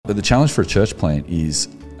But the challenge for a church plant is,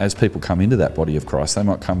 as people come into that body of Christ, they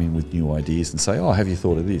might come in with new ideas and say, oh, have you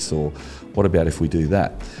thought of this? Or what about if we do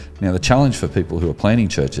that? Now, the challenge for people who are planting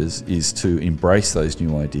churches is to embrace those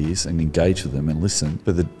new ideas and engage with them and listen.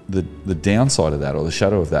 But the downside of that, or the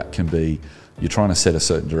shadow of that, can be you're trying to set a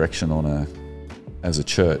certain direction as a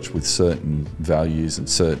church with certain values and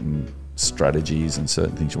certain strategies and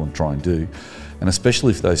certain things you want to try and do. And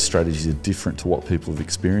especially if those strategies are different to what people have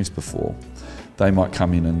experienced before, they might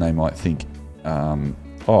come in and they might think, I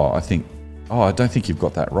don't think you've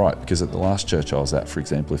got that right, because at the last church I was at, for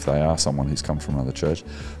example, if they are someone who's come from another church,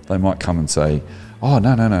 they might come and say, oh,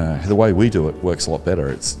 no, the way we do it works a lot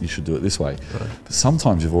better. You should do it this way. Right. But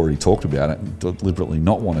sometimes you've already talked about it and deliberately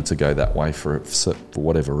not wanted to go that way for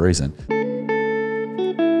whatever reason.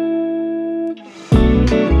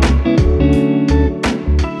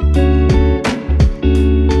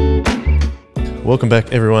 Welcome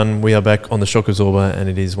back, everyone. We are back on the Shock Absorber, and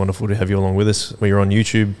it is wonderful to have you along with us. We are on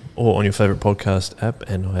YouTube or on your favourite podcast app,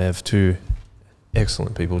 and I have two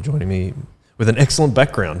excellent people joining me with an excellent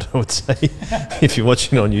background, I would say. If you're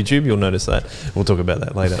watching on YouTube, you'll notice that. We'll talk about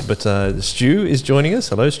that later. But Stu is joining us.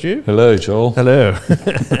 Hello, Stu. Hello, Joel. Hello.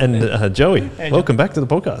 And Joey, hey, welcome back to the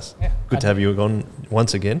podcast. Yeah, good to have you on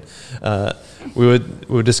once again. We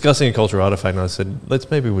were discussing a cultural artefact, and I said,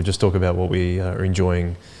 we'll just talk about what we are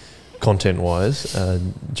enjoying content-wise.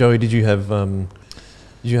 Joey, did you have?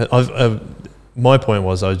 My point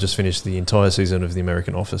was I just finished the entire season of The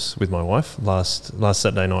American Office with my wife. Last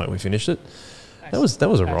Saturday night we finished it. Nice. That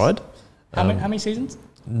was a ride. How many seasons?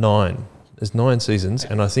 9. There's 9 seasons,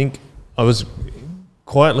 and I think I was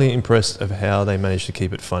quietly impressed of how they managed to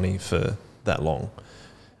keep it funny for that long.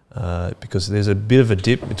 Because there's a bit of a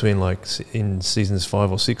dip between in seasons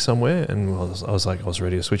 5 or 6 somewhere, and I was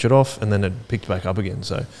ready to switch it off, and then it picked back up again.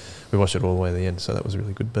 So we watched it all the way to the end. So that was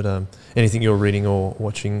really good. But anything you're reading or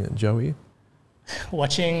watching, Joey?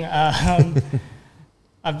 Watching,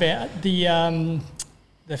 I've been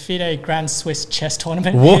the FIDE Grand Swiss Chess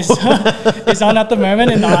Tournament is on at the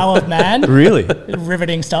moment in the Isle of Man. Really?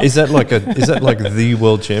 Riveting stuff. Is that like the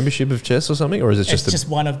World Championship of chess or something, or is it just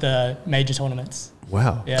one of the major tournaments?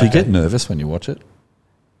 Wow. Yeah. Do you get nervous when you watch it?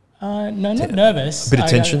 No, not nervous. A bit of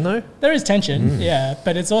tension though? There is tension, yeah.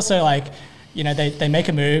 But it's also they make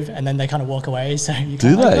a move and then they kind of walk away. So you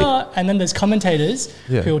do they? And then there's commentators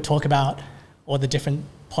who will talk about all the different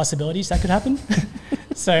possibilities that could happen.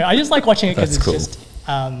 So I just like watching it because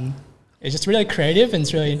it's just really creative and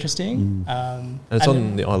it's really interesting. And it's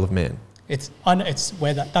on the Isle of Man. That's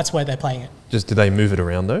where they're playing it. Just do they move it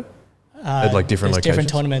around though? At different locations? Different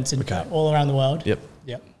tournaments all around the world. Yep.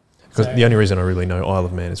 Because the only reason I really know Isle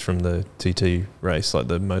of Man is from the TT race, like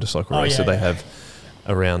the motorcycle race that they have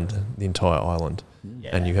around the entire island.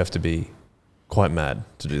 Yeah. And you have to be quite mad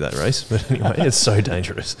to do that race. But anyway, it's so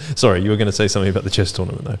dangerous. Sorry, you were going to say something about the chess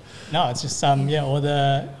tournament though. No, it's just all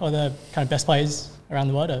the kind of best players around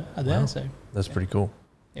the world are there. Wow. So that's pretty cool.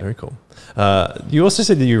 Yep. Very cool. You also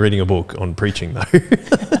said that you were reading a book on preaching though.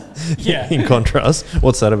 Yeah. In contrast,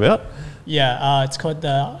 what's that about? Yeah, it's called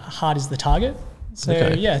The Heart is the Target. So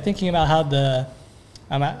thinking about how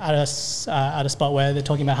I'm at a spot where they're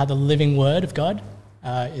talking about how the living word of God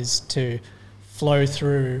is to flow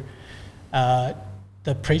through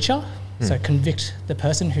the preacher, so convict the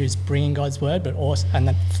person who's bringing God's word, and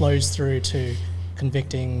that flows through to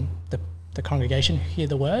convicting the congregation who hear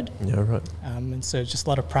the word. Yeah, right. And so just a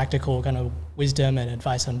lot of practical kind of wisdom and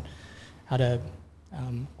advice on how to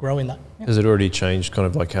grow in that. Yeah. Has it already changed kind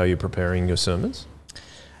of like how you're preparing your sermons?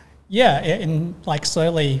 Yeah, in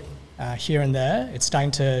slowly here and there, it's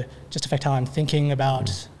starting to just affect how I'm thinking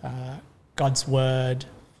about God's word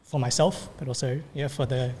for myself, but also for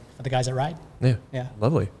the guys at Ride. Yeah,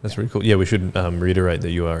 lovely. That's really cool. Yeah, we should reiterate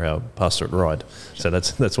that you are our pastor at Ride. Sure.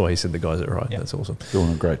 So that's why he said the guys at Ride. Yeah. That's awesome.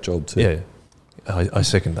 Doing a great job too. Yeah, I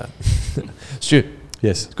second that. Stu,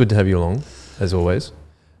 yes, it's good to have you along as always.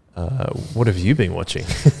 What have you been watching?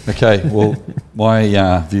 Okay, well,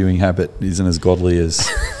 my viewing habit isn't as godly as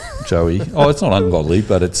Joey. Oh, it's not ungodly,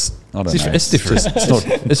 but it's I don't know. It's different.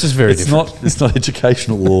 It's just very different. It's not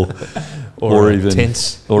educational or even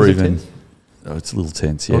tense. Or even tense? Oh, it's a little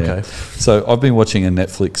tense. Yeah. Okay. So I've been watching a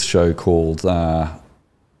Netflix show called I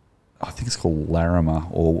think it's called Larimer,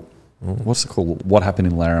 or what's it called? What Happened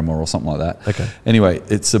in Larimer or something like that. Okay. Anyway,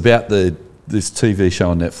 it's about this TV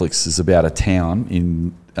show on Netflix is about a town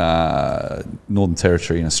in Northern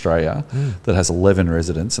Territory in Australia that has 11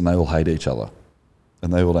 residents and they all hate each other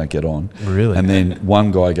and they all don't get on. Really? And then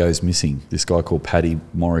one guy goes missing, this guy called Paddy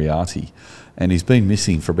Moriarty, and he's been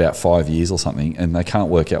missing for about 5 years or something and they can't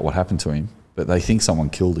work out what happened to him, but they think someone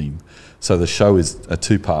killed him. So the show is a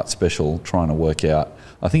 2-part special trying to work out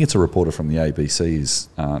I think it's a reporter from the ABC is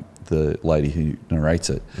the lady who narrates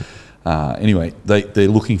it. Anyway, they're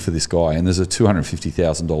looking for this guy, and there's a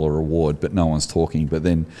 $250,000 reward, but no one's talking. But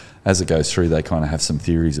then as it goes through, they kind of have some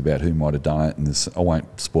theories about who might have done it, and I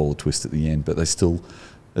won't spoil the twist at the end, but they still,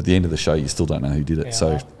 at the end of the show, you still don't know who did it. Yeah,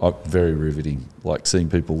 so very riveting, like seeing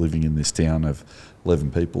people living in this town of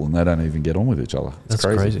 11 people and they don't even get on with each other. That's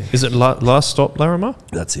crazy. Is it Last Stop Larimar?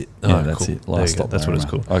 That's it. Yeah, that's cool. it. Last Stop That's Larimar. what it's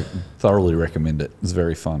called. I thoroughly recommend it. It's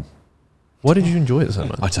very fun. Why did you enjoy it so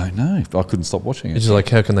much? I don't know. I couldn't stop watching it. It's just like,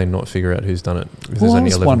 how can they not figure out who's done it? If there's I only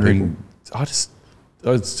was 11 wondering. people? It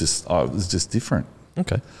was just different.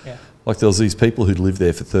 Okay. Yeah. Like there was these people who'd lived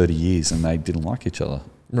there for 30 years and they didn't like each other.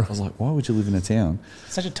 Right. I was like, why would you live in a town?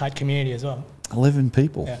 Such a tight community as well. 11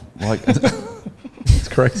 people. Yeah. Like, it's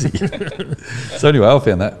crazy. So anyway, I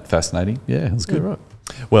found that fascinating. Yeah, it was good. Yeah, right.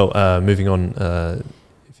 Well, moving on,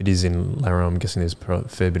 if it is in Larimar, I'm guessing there's a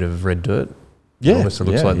fair bit of red dirt. Yeah. Almost it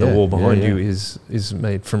looks like the wall behind you is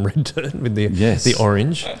made from red dirt with the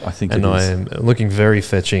orange. I think and it is. I am looking very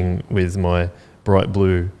fetching with my bright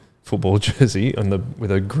blue football jersey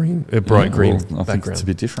with a bright green background. I think it's a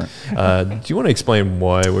bit different. Do you want to explain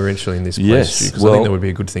why we're actually in this place? Yes. Because I think that would be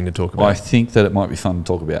a good thing to talk about. I think that it might be fun to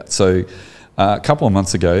talk about. So a couple of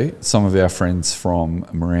months ago, some of our friends from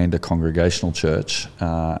Miranda Congregational Church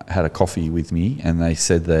had a coffee with me, and they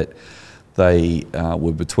said that they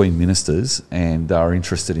were between ministers and they were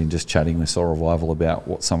interested in just chatting with Soul Revival about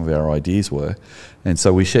what some of our ideas were. And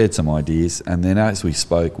so we shared some ideas, and then as we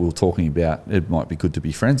spoke, we were talking about it might be good to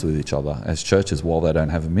be friends with each other as churches while they don't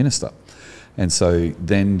have a minister. And so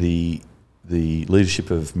then the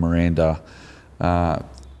leadership of Miranda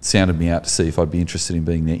sounded me out to see if I'd be interested in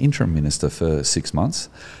being their interim minister for 6 months.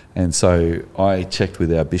 And so I checked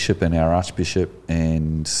with our bishop and our archbishop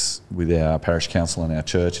and with our parish council and our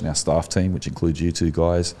church and our staff team, which includes you two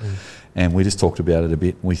guys. And we just talked about it a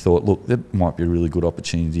bit. And we thought, look, that might be a really good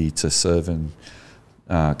opportunity to serve and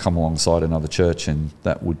come alongside another church, and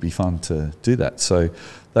that would be fun to do that. So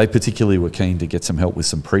they particularly were keen to get some help with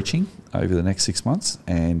some preaching over the next 6 months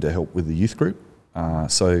and to help with the youth group.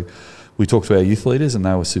 So we talked to our youth leaders and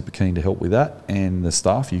they were super keen to help with that. And the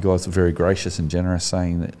staff, you guys were very gracious and generous,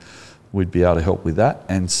 saying that we'd be able to help with that.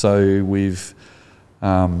 And so we've,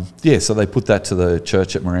 so they put that to the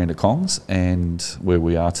church at Miranda Congs and where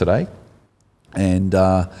we are today. And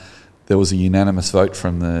there was a unanimous vote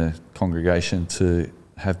from the congregation to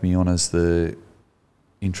have me on as the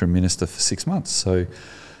interim minister for 6 months. So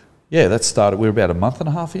yeah, that started, we're about a month and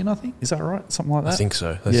a half in, I think. Is that right? Something like that? I think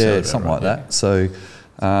so. Something like that. So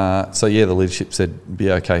the leadership said it'd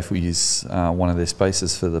be okay if we use one of their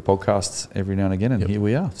spaces for the podcasts every now and again, and here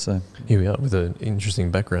we are. So here we are with an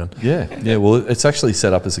interesting background. Yeah. Well, it's actually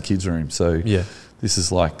set up as a kids' room. So this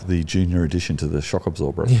is like the junior addition to the Shock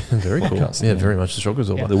Absorber. Yeah, very cool. Yeah, very much the Shock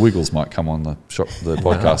Absorber. Yeah. The Wiggles might come on the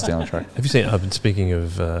podcast down the track. Have you seen? Speaking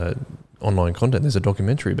of online content, there's a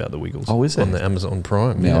documentary about the Wiggles. Oh, is there? On the Amazon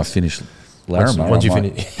Prime. Now I finished Larimar. Once you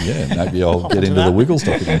finish, maybe I'll get into the Wiggles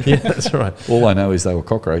documentary. Yeah, that's right. All I know is they were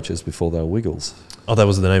cockroaches before they were Wiggles. Oh, that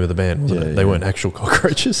was the name of the band, wasn't it? They weren't actual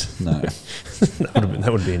cockroaches. No. that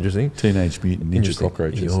would be interesting. Teenage Mutant Ninja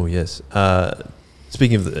Cockroaches. Oh, yes.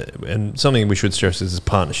 Speaking of, and something we should stress is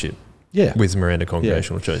partnership. Yeah. With Miranda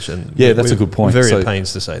Congregational Church, and that's a good point. We're very at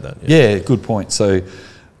pains to say that. Yeah, good point. So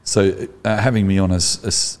having me on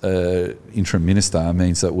as interim minister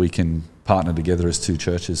means that we can partner together as two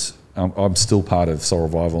churches. I'm still part of Soul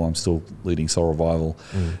Revival. I'm still leading Soul Revival,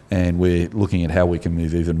 and we're looking at how we can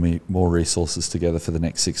move even more resources together for the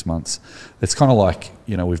next 6 months. It's kind of like,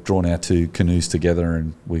 we've drawn our two canoes together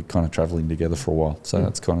and we're kind of travelling together for a while. So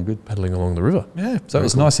that's kind of good. Paddling along the river. Yeah, so it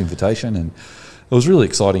was a nice invitation, and it was really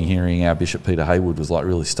exciting hearing our Bishop Peter Haywood was like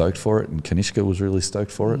really stoked for it, and Kanishka was really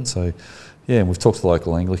stoked for it. So and we've talked to the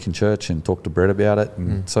local Anglican church and talked to Brett about it.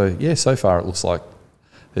 And so far it looks like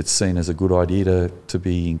it's seen as a good idea to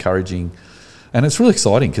be encouraging. And it's really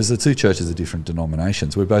exciting because the two churches are different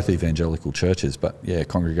denominations. We're both evangelical churches, but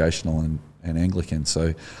congregational and Anglican.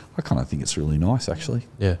 So I kind of think it's really nice, actually.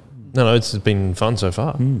 Yeah. No, it's been fun so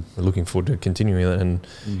far. We're looking forward to continuing that and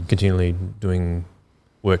continually doing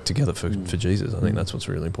work together for Jesus. I think that's what's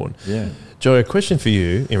really important. Yeah. Joe, a question for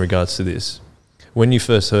you in regards to this. When you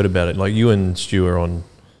first heard about it, like you and Stu are on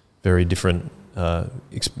very different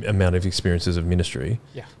amount of experiences of ministry.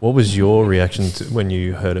 Yeah. What was your reaction to when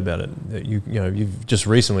you heard about it? You've just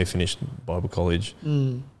recently finished Bible college,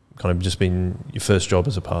 kind of just been your first job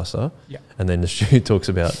as a pastor. Yeah. And then Stu talks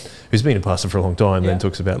about, who's been a pastor for a long time, then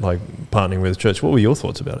talks about like partnering with the church. What were your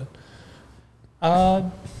thoughts about it?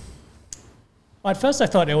 Well, at first I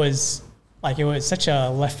thought it was such a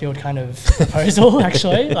left field kind of proposal,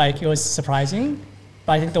 actually. Like, it was surprising.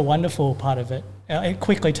 But I think the wonderful part of it, it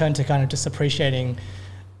quickly turned to kind of just appreciating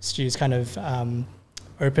Stu's kind of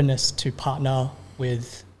openness to partner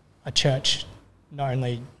with a church, not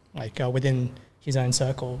only like within his own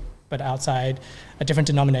circle, but outside a different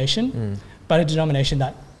denomination, but a denomination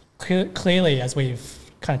that clearly, as we've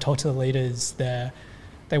kind of talked to the leaders there,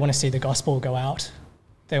 they want to see the gospel go out.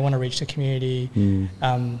 They want to reach the community.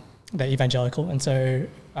 They're evangelical. And so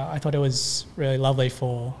I thought it was really lovely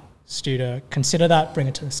for Stu to consider that, bring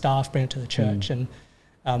it to the staff, bring it to the church. And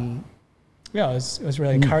it was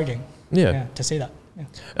really encouraging to see that. Yeah.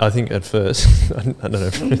 I think at first, I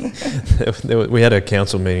don't know, we had a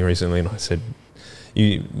council meeting recently and I said,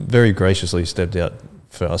 you very graciously stepped out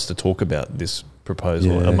for us to talk about this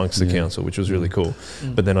proposal amongst the council, which was really cool.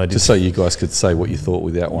 But then I did... Just so you guys could say what you thought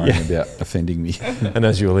without worrying about offending me. And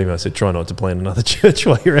as you were leaving, I said, try not to plant another church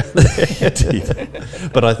while you're out there.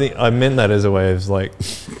 But I think I meant that as a way of like,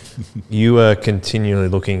 you are continually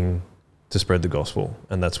looking to spread the gospel.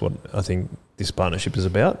 And that's what I think this partnership is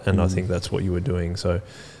about. And I think that's what you were doing. So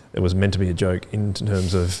it was meant to be a joke in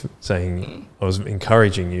terms of saying, I was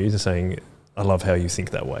encouraging you to saying, I love how you think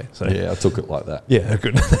that way. So yeah, I took it like that. Yeah,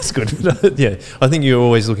 good. That's good. Yeah, I think you're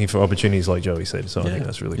always looking for opportunities, like Joey said. So I think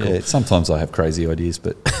that's really cool. Yeah, sometimes I have crazy ideas,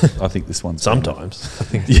 but I think this one's sometimes. I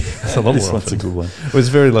think it's a lot this more one's often. a good one. It was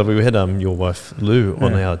very lovely. We had your wife Lou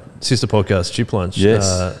on our sister podcast, Chip Lunch,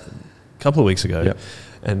 a couple of weeks ago. Yep.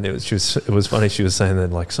 And it was funny. She was saying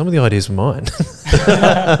that like some of the ideas were mine.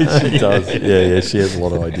 She does. Yeah. She has a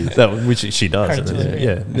lot of ideas. Which she does.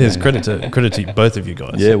 There's credit to both of you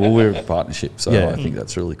guys. Yeah. Well, we're a partnership, so I think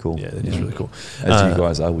that's really cool. Yeah, that is really cool. As you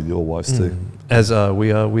guys are with your wives too. As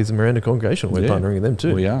we are with Miranda Congregation, we're partnering with them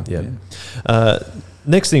too. We are. Yeah.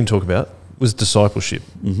 Next thing to talk about was discipleship,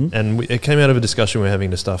 and it came out of a discussion we were having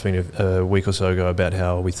in a staff meeting a week or so ago about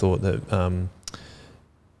how we thought that.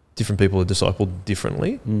 Different people are discipled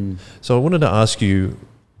differently. So I wanted to ask you,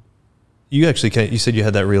 you said you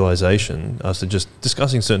had that realization after just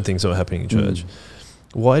discussing certain things that were happening in church.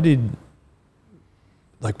 How did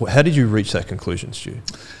you reach that conclusion, Stu?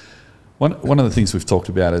 One of the things we've talked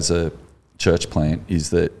about as a church plant is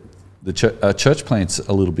that the church plant's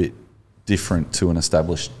a little bit different to an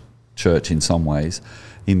established church in some ways,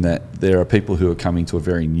 in that there are people who are coming to a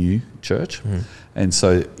very new church, and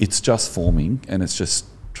so it's just forming and it's just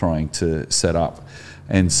trying to set up.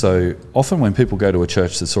 And so often when people go to a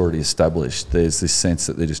church that's already established, there's this sense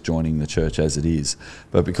that they're just joining the church as it is.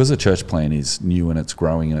 But because a church plant is new and it's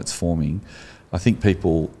growing and it's forming, I think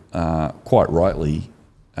people quite rightly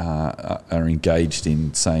are engaged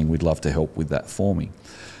in saying we'd love to help with that forming.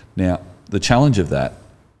 Now, the challenge of that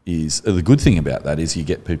is, the good thing about that is you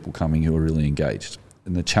get people coming who are really engaged.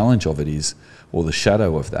 And the challenge of it is, or the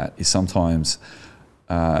shadow of that is sometimes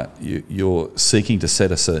you're seeking to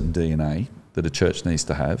set a certain DNA that a church needs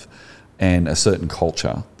to have and a certain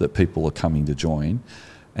culture that people are coming to join.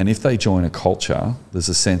 And if they join a culture, there's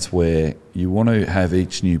a sense where you want to have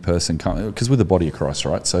each new person come, because we're the body of Christ,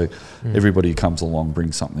 right? So everybody who comes along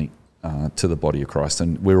brings something to the body of Christ,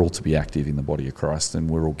 and we're all to be active in the body of Christ, and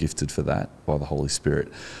we're all gifted for that by the Holy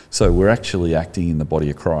Spirit. So we're actually acting in the body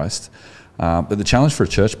of Christ. But the challenge for a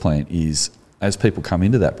church plant is, as people come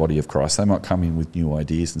into that body of Christ, they might come in with new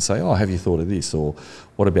ideas and say, oh, have you thought of this? Or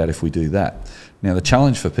what about if we do that? Now, the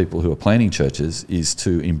challenge for people who are planting churches is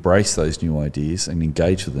to embrace those new ideas and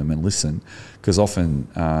engage with them and listen, because often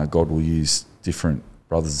God will use different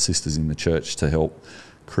brothers and sisters in the church to help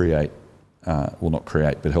create,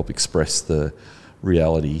 but help express the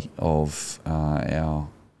reality of our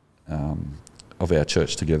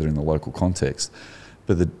church together in the local context.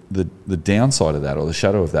 But the downside of that, or the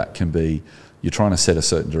shadow of that, can be you're trying to set a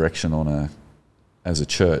certain direction as a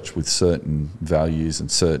church with certain values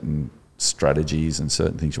and certain strategies and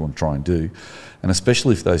certain things you want to try and do. And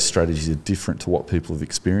especially if those strategies are different to what people have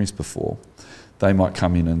experienced before, they might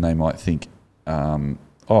come in and they might think, I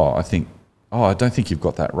don't think you've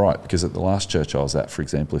got that right, because at the last church I was at, for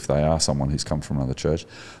example, if they are someone who's come from another church,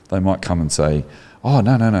 they might come and say, oh,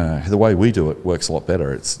 no, the way we do it works a lot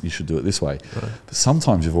better. You should do it this way. Right. But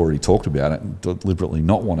sometimes you've already talked about it and deliberately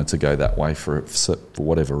not wanted to go that way for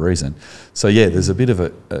whatever reason. So yeah, there's a bit of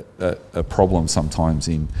a problem sometimes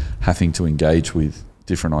in having to engage with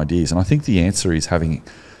different ideas. And I think the answer is having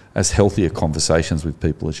as healthier conversations with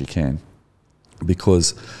people as you can,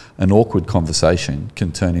 because an awkward conversation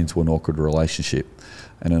can turn into an awkward relationship,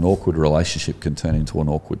 and an awkward relationship can turn into an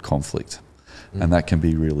awkward conflict. And that can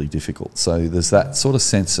be really difficult. So there's that sort of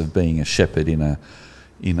sense of being a shepherd in a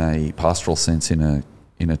pastoral sense in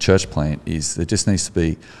a church plant, is there just needs to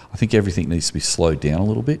be, I think everything needs to be slowed down a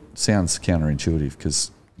little bit. Sounds counterintuitive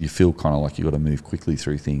because you feel kind of like you've got to move quickly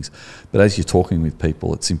through things. But as you're talking with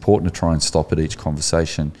people, it's important to try and stop at each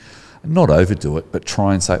conversation and not overdo it, but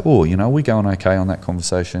try and say, oh, are we going okay on that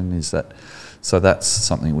conversation? So that's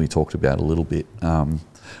something we talked about a little bit.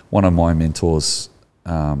 One of my mentors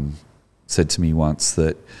said to me once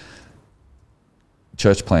that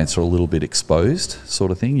church plants are a little bit exposed sort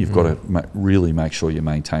of thing. You've got to really make sure you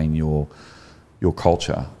maintain your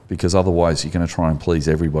culture, because otherwise you're going to try and please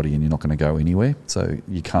everybody and you're not going to go anywhere. So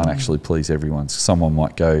you can't actually please everyone. Someone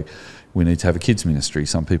might go, we need to have a kids ministry.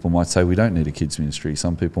 Some people might say we don't need a kids ministry.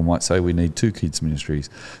 Some people might say we need 2 kids ministries.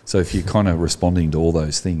 So if you're kind of responding to all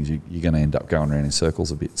those things, you're going to end up going around in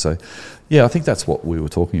circles a bit. So yeah, I think that's what we were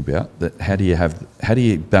talking about, that how do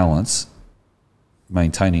you balance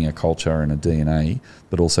maintaining a culture and a DNA,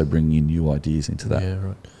 but also bringing in new ideas into that. Yeah,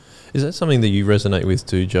 right. Is that something that you resonate with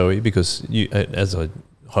too, Joey? Because you, as I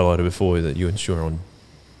highlighted before, that you ensure on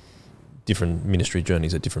different ministry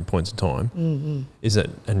journeys at different points in time. Mm-hmm. Is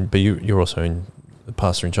that, but you're also the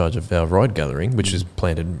pastor in charge of our ride gathering, which is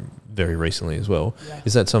planted very recently as well. Yeah.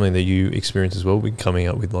 Is that something that you experience as well, with coming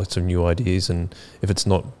up with lots of new ideas, and if it's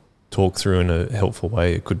not talked through in a helpful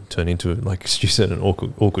way, it could turn into, like you said, an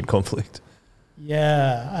awkward conflict?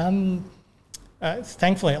 Yeah.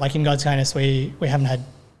 Thankfully, like in God's kindness, we haven't had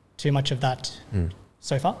too much of that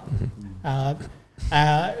so far.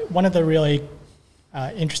 Mm-hmm. One of the really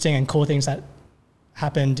interesting and cool things that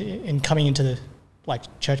happened in coming into the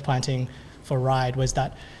church planting for Ride was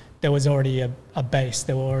that there was already a base.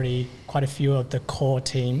 There were already quite a few of the core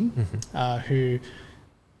team who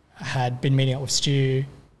had been meeting up with Stu,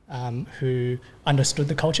 who understood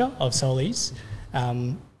the culture of Solis.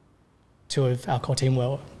 2 of our core team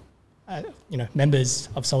were, members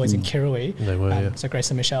of Solis in Kirui. They were, yeah. So Grace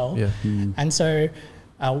and Michelle. Yeah. And so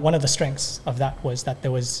one of the strengths of that was that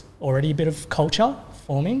there was already a bit of culture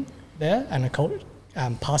forming there,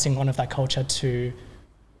 and passing on of that culture to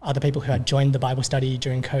other people who had joined the Bible study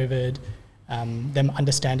during COVID, them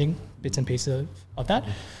understanding bits and pieces of that.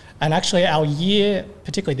 And actually our year,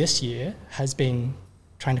 particularly this year, has been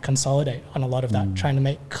trying to consolidate on a lot of that, trying to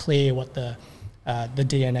make clear what the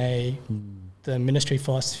DNA, the ministry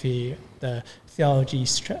philosophy, the theology,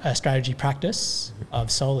 strategy, practice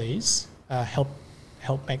of Solis,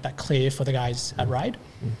 help make that clear for the guys at Ride.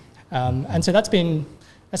 And so that's been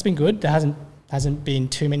good. There hasn't been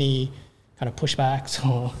too many kind of pushbacks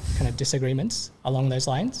or kind of disagreements along those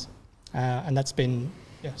lines, and that's been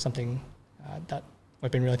something that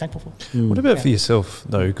we've been really thankful for. What about for yourself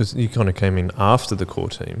though? Because you kind of came in after the core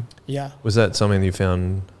team. Yeah. Was that something that you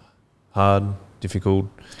found hard, difficult?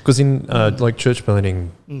 Because in church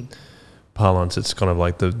planting parlance, it's kind of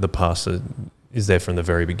like the pastor is there from the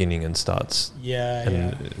very beginning and starts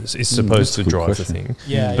is supposed to drive the thing.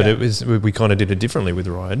 Yeah, but it was, we kind of did it differently with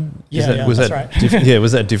Ride. Was that right.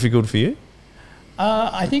 Was that difficult for you?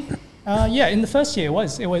 I think in the first year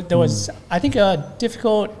there was I think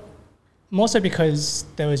difficult, more so because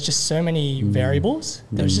there was just so many variables.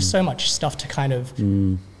 There was just so much stuff to kind of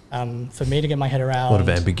for me to get my head around. A lot of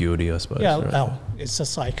ambiguity, I suppose. Yeah, right? It's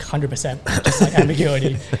just 100% just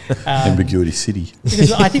ambiguity. Ambiguity city.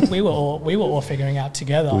 Because I think we were all figuring out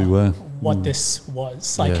together what this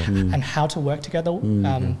was and how to work together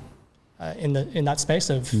in that space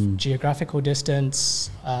of geographical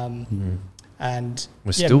distance. And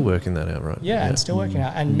we're still working that out, right? Yeah, and still working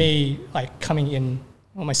out. And me coming in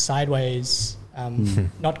almost sideways,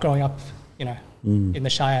 not growing up, in the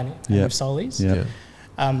Shire and with Solis. Yeah.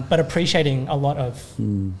 But appreciating a lot of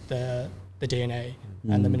the DNA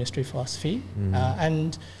and the ministry philosophy,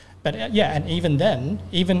 and even then,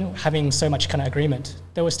 even having so much kind of agreement,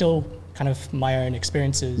 there was still kind of my own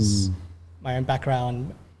experiences, my own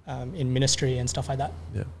background in ministry and stuff like that,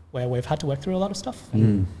 where we've had to work through a lot of stuff.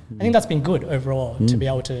 And I think that's been good overall to be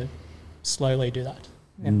able to slowly do that.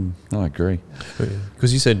 Yeah. I agree.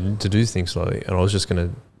 Because you said to do things slowly, and I was just going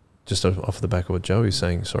to, just off the back of what Joey was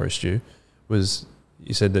saying, sorry Stu, was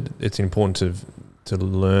you said that it's important to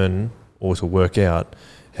learn or to work out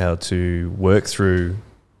how to work through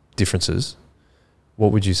differences.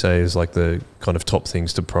 What would you say is the kind of top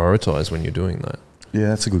things to prioritise when you're doing that? Yeah,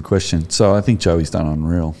 that's a good question. So I think Joey's done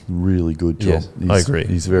an really good job. Yes, I agree.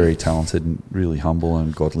 He's very talented and really humble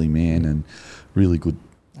and godly man and really good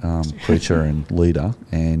preacher and leader,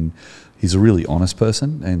 and he's a really honest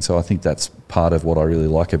person, and so I think that's part of what I really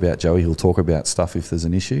like about Joey. He'll talk about stuff if there's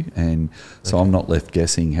an issue, and so I'm not left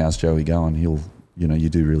guessing how's Joey going. He'll, you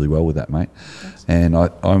do really well with that, mate. Thanks. And I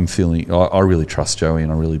really trust Joey,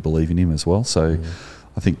 and I really believe in him as well. So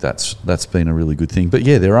I think that's been a really good thing. But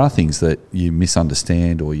yeah, there are things that you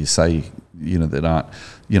misunderstand or you say that aren't,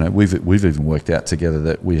 we've even worked out together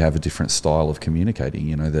that we have a different style of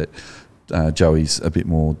communicating, that Joey's a bit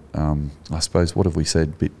more, I suppose, what have we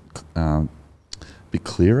said, bit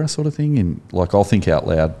clearer sort of thing. And like I'll think out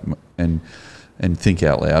loud and think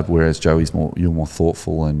out loud, whereas Joey's you're more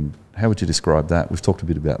thoughtful. And how would you describe that? We've talked a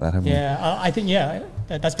bit about that, haven't we? Yeah, I think,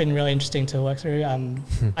 that's been really interesting to work through.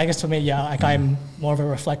 I guess for me, I'm more of a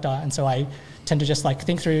reflector, and so I tend to just like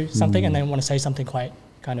think through something and then want to say something quite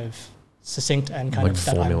kind of succinct and kind like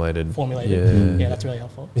of formulated. Yeah, that's really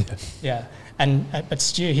helpful. Yeah. But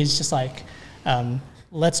Stu, he's just like,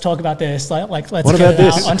 let's talk about this. Let's get it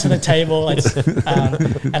out onto the table.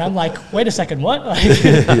 And I'm like, wait a second, what?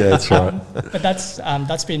 That's right. But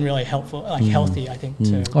that's been really helpful, healthy, I think,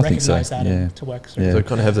 to recognize that and to work through. So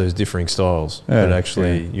kind of have those differing styles, but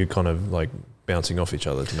actually you're kind of like bouncing off each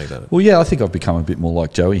other to make that. Well, I think I've become a bit more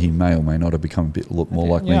like Joey. He may or may not have become a bit more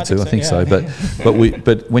like me too. I think so.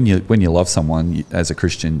 But when you love someone as a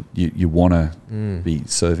Christian, you want to be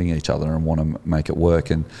serving each other and want to make it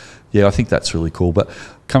work. And I think that's really cool. But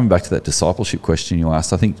coming back to that discipleship question you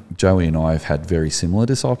asked, I think Joey and I have had very similar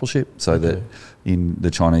discipleship. So that in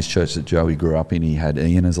the Chinese church that Joey grew up in, he had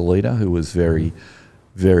Ian as a leader who was very,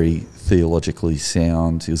 very theologically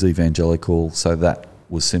sound. He was evangelical. So that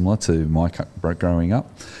was similar to my growing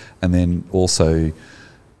up, and then also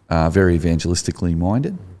very evangelistically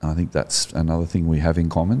minded. I think that's another thing we have in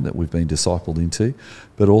common that we've been discipled into,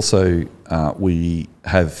 but also we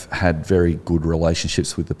have had very good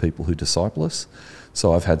relationships with the people who disciple us.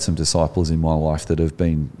 So I've had some disciples in my life that have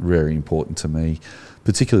been very important to me,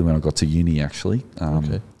 particularly when I got to uni actually.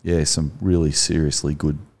 Some really seriously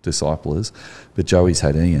good disciplers, but Joey's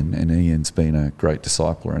had Ian, and Ian's been a great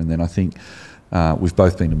discipler. And then I think we've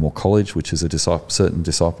both been to Moore College, which is a certain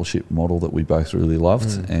discipleship model that we both really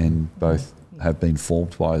loved and both have been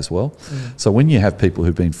formed by as well. So when you have people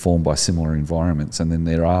who've been formed by similar environments, and then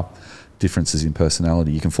there are differences in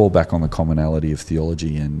personality, you can fall back on the commonality of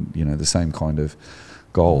theology and the same kind of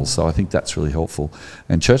goals. So I think that's really helpful.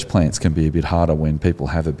 And church plants can be a bit harder when people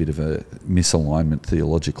have a bit of a misalignment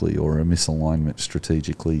theologically or a misalignment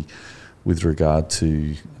strategically with regard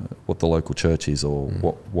to what the local church is or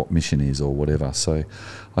what mission is or whatever. So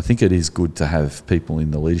I think it is good to have people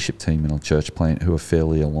in the leadership team in a church plant who are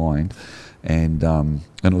fairly aligned. And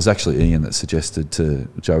it was actually Ian that suggested to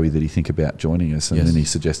Joey that he think about joining us, and then he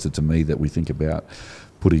suggested to me that we think about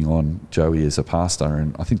putting on Joey as a pastor.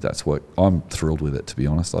 And I think that's what I'm thrilled with it, to be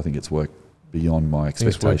honest. I think it's worked beyond my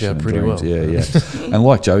expectation. It's worked out pretty well. Yeah. And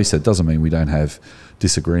like Joey said, doesn't mean we don't have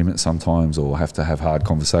disagreements sometimes or have to have hard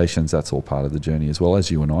conversations. That's all part of the journey, as well as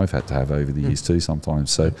you and I have had to have over the years too sometimes.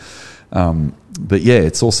 So, but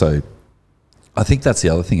it's also, I think that's the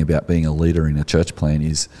other thing about being a leader in a church plant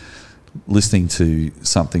is listening to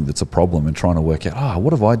something that's a problem and trying to work out,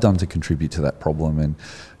 what have I done to contribute to that problem, and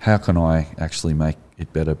how can I actually make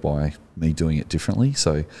it better by me doing it differently.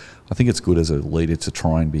 So I think it's good as a leader to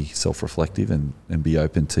try and be self-reflective and be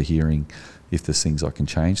open to hearing if there's things I can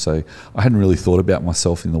change. So I hadn't really thought about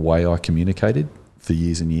myself in the way I communicated for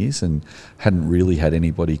years and years, and hadn't really had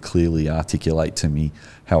anybody clearly articulate to me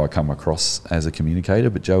how I come across as a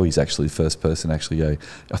communicator. But Joey's actually the first person to actually go,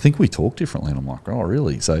 I think we talk differently. And I'm like, oh,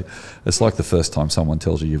 really? So it's like the first time someone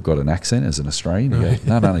tells you you've got an accent as an Australian. You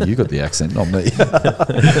go, no, you got the accent, not me.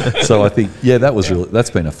 So I think,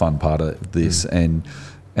 that's been a fun part of this. And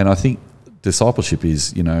I think discipleship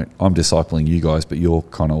is, I'm discipling you guys, but you're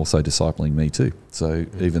kind of also discipling me too. So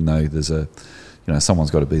even though there's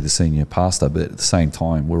someone's got to be the senior pastor, but at the same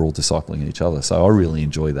time, we're all discipling each other. So I really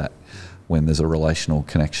enjoy that when there's a relational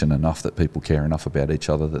connection enough that people care enough about each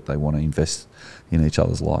other that they want to invest in each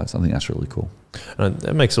other's lives. I think that's really cool. And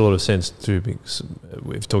that makes a lot of sense too, because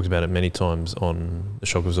we've talked about it many times on the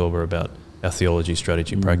Shock Absorber about our theology,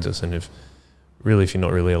 strategy, practice. And if you're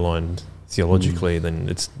not really aligned theologically, then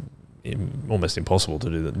it's almost impossible to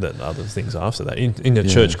do that other things after that in a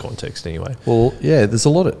church context anyway. Well, there's a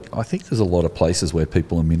lot of places where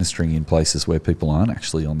people are ministering in places where people aren't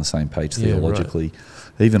actually on the same page theologically,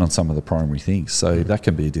 even on some of the primary things. So that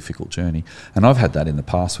can be a difficult journey. And I've had that in the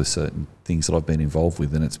past with certain things that I've been involved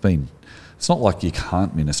with, and it's not like you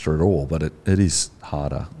can't minister at all, but it is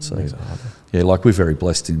harder. So like we're very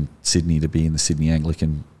blessed in Sydney to be in the Sydney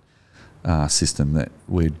Anglican system that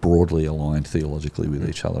we're broadly aligned theologically with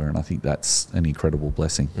each other, and I think that's an incredible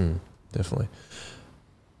blessing. Definitely.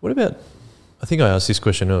 What about, I think I asked this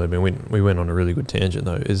question earlier, but we went on a really good tangent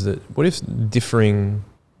though, is that what if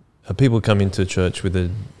people come into church with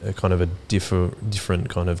a kind of a different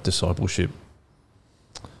kind of discipleship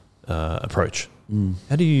approach?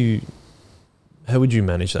 How do you how would you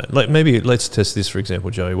manage that? Like maybe let's test this, for example,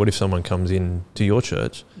 Joey. What if someone comes in to your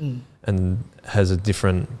church and has a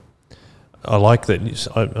different... I like that.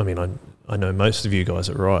 I know most of you guys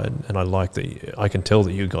at Ride, and I like that. I can tell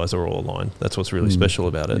that you guys are all aligned. That's what's really special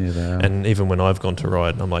about it. Yeah, they are. And even when I've gone to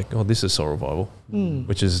Ride, I'm like, oh, this is Soul Revival,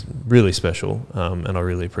 which is really special, and I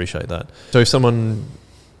really appreciate that. So if someone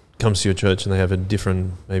comes to your church and they have a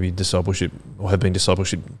different maybe discipleship or have been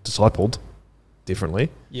discipled differently,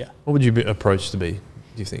 what would your approach to be, do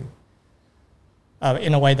you think?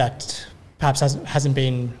 In a way that perhaps hasn't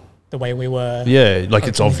been the way we were. Yeah, like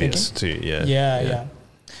it's obvious to you. Yeah.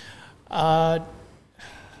 I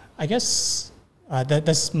guess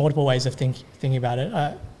there's multiple ways of thinking about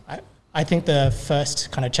it. I think the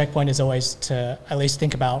first kind of checkpoint is always to at least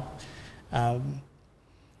think about,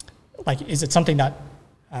 is it something that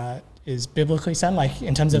is biblically sound? Like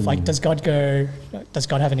in terms of does God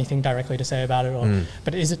have anything directly to say about it? Or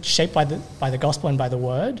but is it shaped by the gospel and by the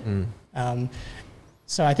word?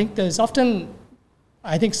 So I think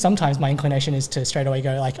sometimes my inclination is to straight away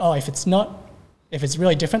go like, oh, if it's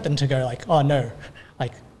really different, then to go like, oh no,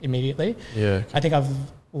 like immediately. Yeah. I think I've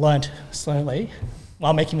learned slowly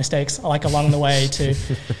while making mistakes, like along the way to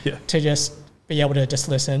to just be able to just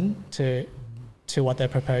listen to what they're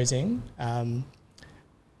proposing,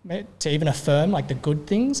 to even affirm like the good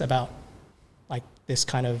things about like this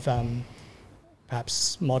kind of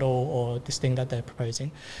perhaps model or this thing that they're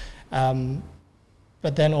proposing,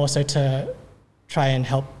 but then also to try and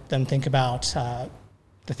help them think about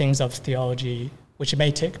the things of theology, which it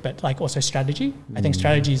may tick, but like also strategy. I think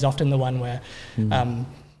strategy is often the one where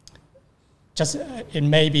it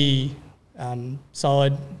may be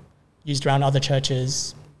solid, used around other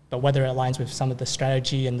churches, but whether it aligns with some of the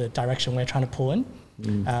strategy and the direction we're trying to pull in,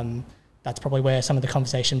 that's probably where some of the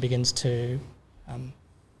conversation begins to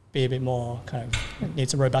be a bit more kind of,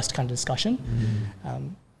 needs a robust kind of discussion.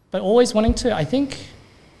 But always wanting to, I think,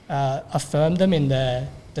 affirm them in their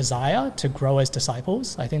desire to grow as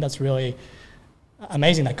disciples. I think that's really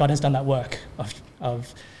amazing that God has done that work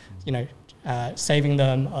of saving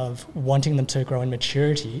them, of wanting them to grow in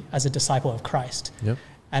maturity as a disciple of Christ. Yep.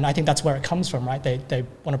 And I think that's where it comes from, right? They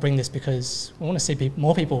want to bring this because we want to see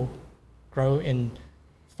more people grow in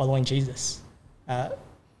following Jesus. But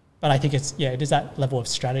I think it is that level of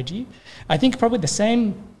strategy. I think probably the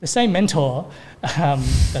same mentor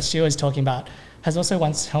that Stu was talking about has also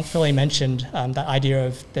once helpfully mentioned that idea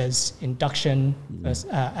of there's induction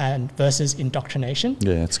versus indoctrination.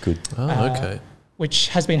 Yeah, that's good. Oh, okay. Which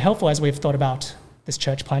has been helpful as we've thought about this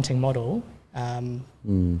church planting model.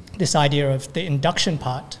 This idea of the induction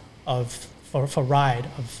part for Ride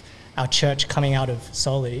of our church coming out of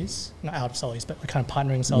Solis, not out of Solis, but kind of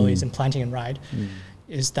partnering Solis and planting in Ride,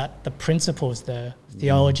 is that the principles, the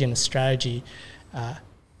theology and the strategy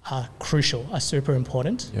are crucial, are super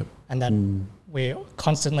important, and that we're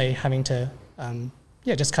constantly having to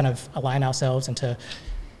just kind of align ourselves and to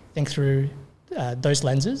think through those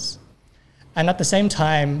lenses. And at the same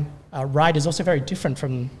time, Ride is also very different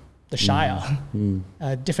from the Shire.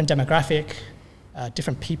 Different demographic,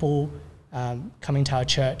 different people coming to our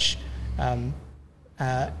church,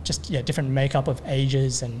 different makeup of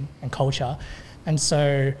ages and culture. And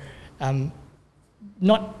so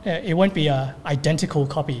it won't be an identical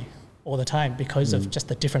copy all the time because of just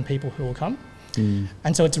the different people who will come.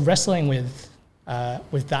 And so it's wrestling with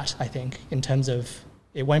that, I think, in terms of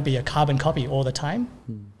it won't be a carbon copy all the time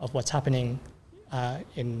of what's happening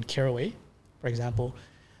in Kirrawee, for example.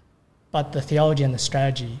 But the theology and the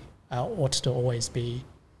strategy ought to always be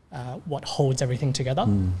what holds everything together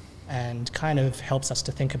and kind of helps us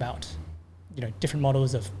to think about, different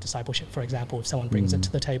models of discipleship, for example, if someone brings it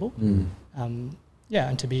to the table. And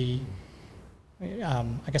to be,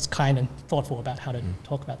 I guess, kind and thoughtful about how to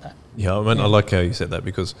talk about that. Yeah, I like how you said that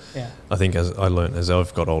because I think as I learned as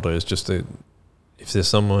I've got older, is just to, if there's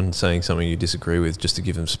someone saying something you disagree with, just to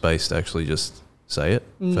give them space to actually just say it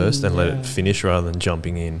first and let it finish rather than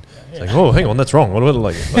jumping in saying, oh, hang on, that's wrong. What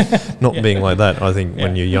about not being like that. I think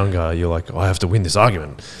when you're younger, you're like, I have to win this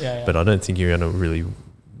argument. But I don't think you're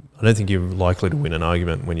likely to win an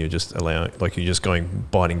argument when you're just you're just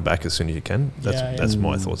biting back as soon as you can. That's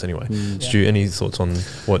my thoughts anyway. Stu, any thoughts on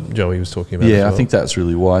what Joey was talking about? Yeah, I think that's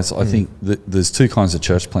really wise. I think that there's two kinds of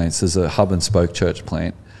church plants. There's a hub and spoke church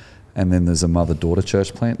plant, and then there's a mother-daughter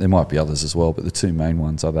church plant. There might be others as well, but the two main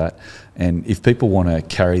ones are that. And if people want to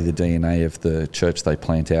carry the DNA of the church they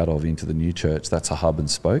plant out of into the new church, that's a hub and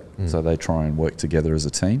spoke. So they try and work together as a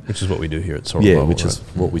team. Which is what we do here at Soul Revival. Yeah, which is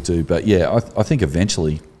what we do. But I think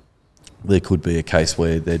eventually there could be a case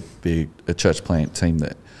where there'd be a church plant team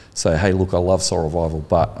that say, hey, look, I love Soul Revival,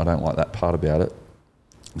 but I don't like that part about it.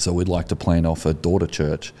 So we'd like to plan off a daughter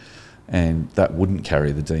church, and that wouldn't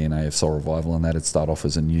carry the DNA of Soul Revival, and that'd start off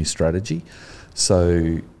as a new strategy.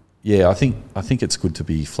 So yeah, I think it's good to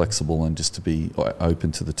be flexible and just to be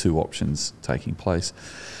open to the two options taking place.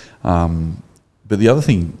 But the other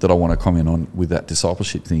thing that I want to comment on with that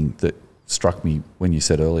discipleship thing that struck me when you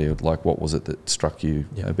said earlier, like what was it that struck you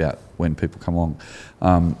about when people come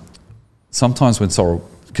along? Sometimes when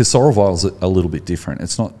because Soul Revival is a little bit different.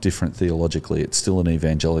 It's not different theologically. It's still an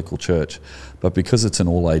evangelical church. But because it's an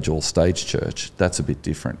all-age, all-stage church, that's a bit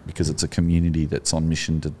different because it's a community that's on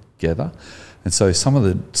mission together. And so some of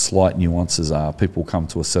the slight nuances are people come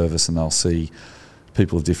to a service and they'll see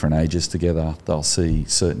people of different ages together. They'll see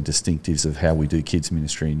certain distinctives of how we do kids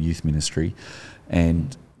ministry and youth ministry.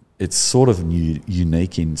 And it's sort of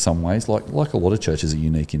unique in some ways, like a lot of churches are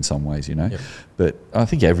unique in some ways, you know. Yep. But I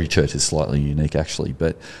think every church is slightly unique, actually.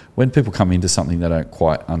 But when people come into something they don't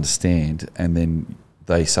quite understand, and then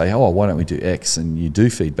they say, "Oh, why don't we do X?" and you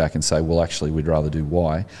do feedback and say, "Well, actually, we'd rather do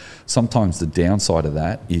Y." Sometimes the downside of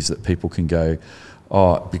that is that people can go,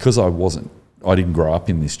 "Oh, because I didn't grow up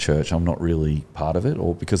in this church, I'm not really part of it,"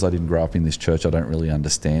 or because I didn't grow up in this church, I don't really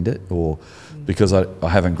understand it, or because I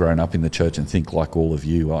haven't grown up in the church and think like all of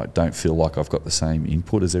you, I don't feel like I've got the same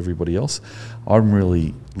input as everybody else. I'm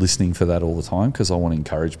really listening for that all the time because I want to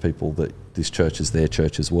encourage people that this church is their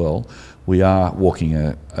church as well. We are walking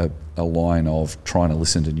a line of trying to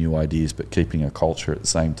listen to new ideas but keeping a culture at the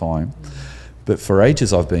same time. But for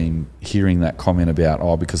ages I've been hearing that comment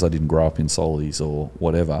about, because I didn't grow up in Solies or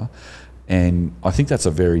whatever. And I think that's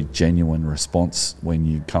a very genuine response when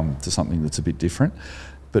you come to something that's a bit different.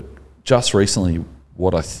 But just recently,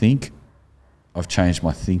 what I think I've changed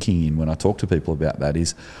my thinking in when I talk to people about that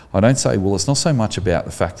is I don't say, well, it's not so much about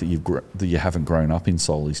the fact that you haven't grown up in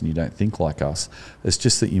Solies and you don't think like us. It's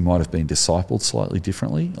just that you might have been discipled slightly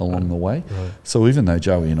differently along the way. Right. So even though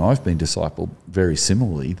Joey and I have been discipled very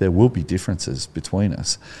similarly, there will be differences between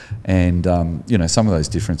us. And, some of those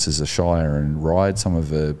differences are Shire and Ride, some of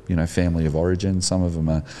the, family of origin, some of them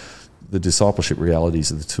are the discipleship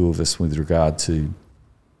realities of the two of us with regard to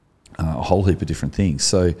a whole heap of different things.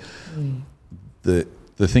 So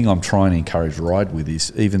the thing I'm trying to encourage Ride with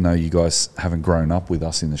is, even though you guys haven't grown up with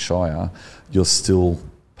us in the Shire, you're still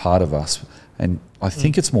part of us. And I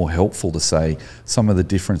think it's more helpful to say some of the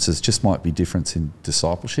differences just might be difference in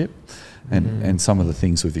discipleship and some of the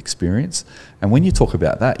things we've experienced. And when you talk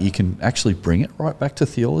about that, you can actually bring it right back to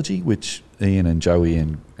theology, which Ian and Joey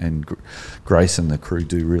and Grace and the crew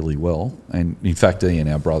do really well. And in fact, Ian,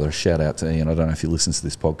 our brother, shout out to Ian, I don't know if he listens to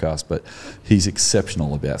this podcast, but he's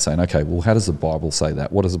exceptional about saying, okay, well, how does the Bible say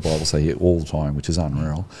that? What does the Bible say here all the time, which is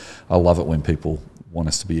unreal. I love it when people want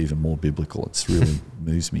us to be even more biblical. It's really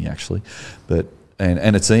moves me, actually. But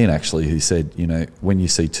and it's Ian, actually, who said, when you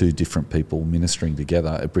see two different people ministering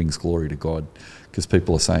together, it brings glory to God. Because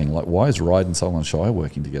people are saying, like, why is Ride and Solomon Shire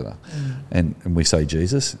working together? And we say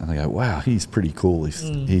Jesus, and they go, wow, he's pretty cool if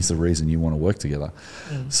he's the reason you want to work together.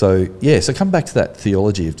 So come back to that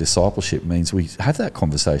theology of discipleship means we have that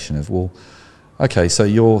conversation of, well, okay, so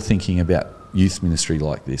you're thinking about youth ministry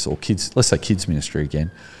like this, or kids, let's say kids ministry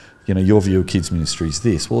again. Your view of kids ministry is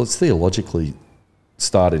this. Well, it's theologically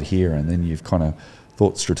started here, and then you've kind of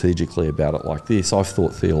thought strategically about it like this. I've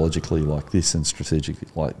thought theologically like this and strategically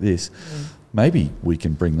like this. Maybe we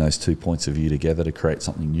can bring those 2 points of view together to create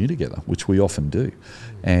something new together, which we often do.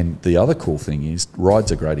 And the other cool thing is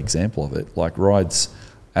Ride's a great example of it. Like, Ride's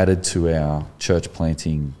added to our church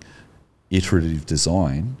planting iterative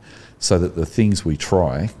design so that the things we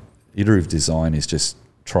try, iterative design is just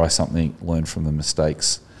try something, learn from the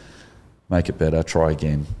mistakes, make it better, try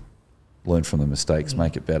again, learn from the mistakes,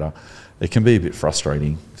 make it better. It can be a bit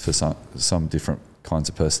frustrating for some different kinds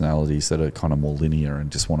of personalities that are kind of more linear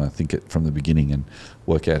and just want to think it from the beginning and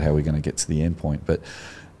work out how we're going to get to the end point. But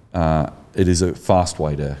it is a fast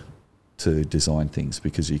way to design things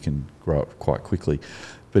because you can grow up quite quickly.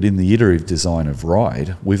 But in the iterative design of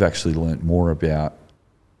Ride, we've actually learnt more about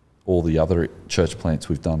all the other church plants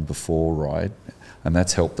we've done before Ride, and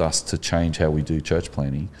that's helped us to change how we do church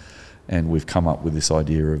planting. And we've come up with this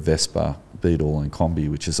idea of Vespa, Beetle and Combi,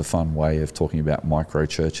 which is a fun way of talking about micro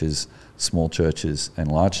churches, small churches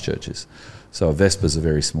and large churches. So a Vespa is a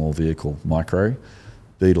very small vehicle, micro.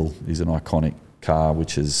 Beetle is an iconic car,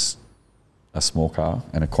 which is a small car,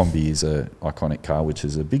 and a Combi is an iconic car, which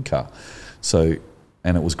is a big car. So,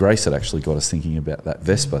 and it was Grace that actually got us thinking about that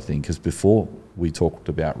Vespa thing, because before we talked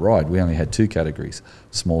about Ride, we only had two categories,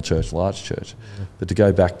 small church, large church. But to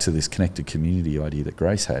go back to this connected community idea that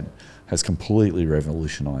Grace had, has completely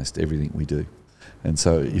revolutionised everything we do. And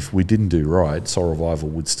so if we didn't do Ride, Soul Revival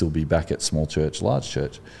would still be back at small church, large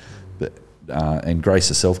church. But and Grace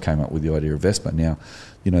herself came up with the idea of Vespa. Now,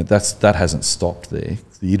 that hasn't stopped there.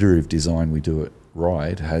 The iterative design we do at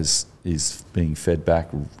Ride is being fed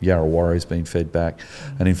back. Yarrawarrah is being fed back,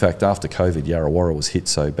 and in fact, after COVID, Yarrawarrah was hit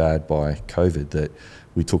so bad by COVID that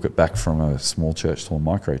we took it back from a small church to a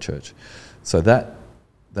micro church. So that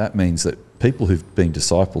means that people who've been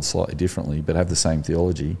discipled slightly differently but have the same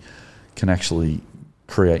theology can actually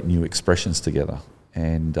create new expressions together.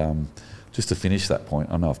 And just to finish that point,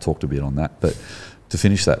 I know I've talked a bit on that, but to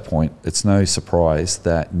finish that point, it's no surprise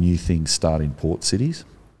that new things start in port cities.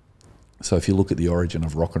 So if you look at the origin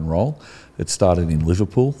of rock and roll, it started in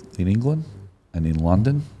Liverpool in England and in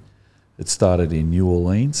London. It started in New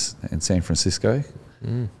Orleans and San Francisco.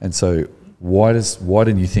 And so why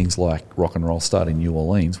do new things like rock and roll start in New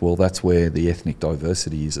Orleans? Well, that's where the ethnic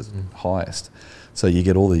diversity is highest. So you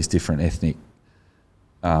get all these different ethnic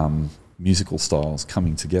musical styles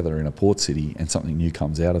coming together in a port city, and something new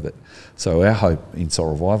comes out of it. So our hope in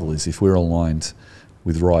Soul Revival is, if we're aligned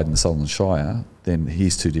with Ryde and the Sutherland Shire, then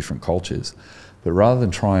here's two different cultures. But rather than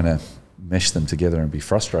trying to mesh them together and be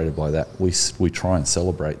frustrated by that, we try and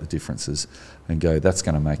celebrate the differences and go, that's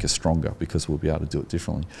going to make us stronger because we'll be able to do it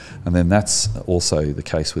differently. And then that's also the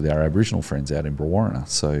case with our Aboriginal friends out in Brewarrina.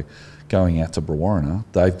 So going out to Brewarrina,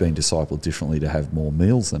 they've been discipled differently to have more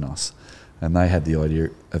meals than us. And they had the idea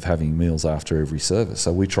of having meals after every service.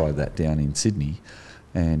 So we tried that down in Sydney,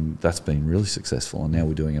 and that's been really successful. And now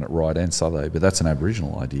we're doing it at Ryde and Southo, but that's an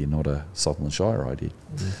Aboriginal idea, not a Sutherland Shire idea.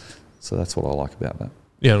 So that's what I like about that.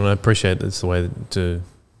 Yeah, and I appreciate that's the way to.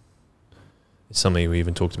 It's something we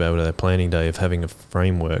even talked about with our planning day, of having a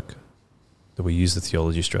framework that we use the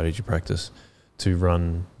theology strategy practice to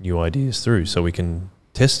run new ideas through, so we can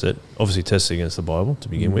test it, obviously test it against the Bible to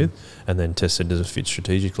begin with, and then test it, does it fit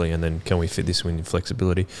strategically, and then can we fit this in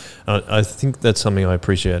flexibility. I think that's something I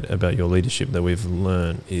appreciate about your leadership that we've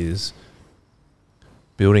learned, is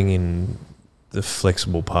building in the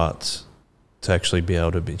flexible parts to actually be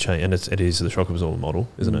able to be changed. And it is the shock absorber model,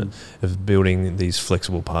 isn't it? Of building these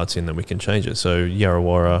flexible parts in that we can change it. So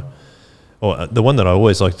Yarrawarrah, or the one that I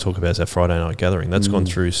always like to talk about is our Friday night gathering. That's gone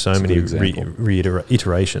through so many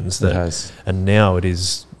iterations that, and now it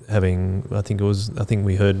is having. I think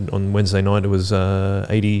we heard on Wednesday night it was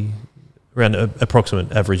 80, around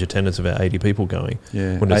approximate average attendance of about 80 people going.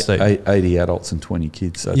 Yeah, 80 adults and 20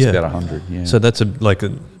 kids. So it's about 100. Yeah. So that's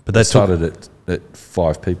but that started at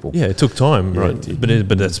 5 people. Yeah, it took time, right? It did.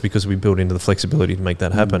 But that's because we built into the flexibility to make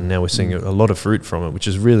that happen. Now we're seeing a lot of fruit from it, which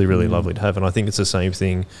is really, really lovely to have. And I think it's the same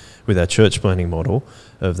thing with our church planning model,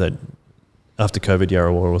 of that after COVID,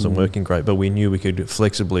 Yarrawarrah wasn't working great, but we knew we could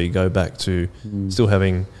flexibly go back to still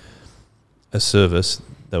having a service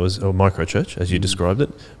that was a micro church, as you described it,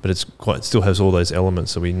 but it still has all those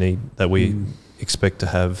elements that we need, that we expect to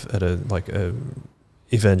have at a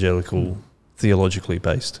evangelical, theologically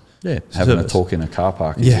based. Yeah, having a talk in a car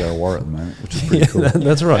park is Yarrawarrah at the moment, which is pretty cool.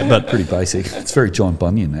 That's right, but pretty basic. It's very John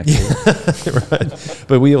Bunyan, actually. Right.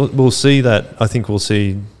 But we'll see that. I think we'll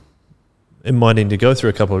see. It might need to go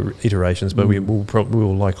through a couple of iterations, but we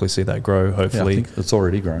will likely see that grow. Hopefully, I think it's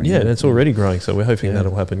already growing. Yeah, and it's already growing. So we're hoping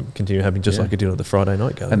that'll continue happening, just like it did at the Friday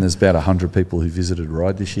night gathering. And there's about 100 people who visited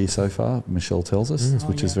Ryde this year so far. Michelle tells us,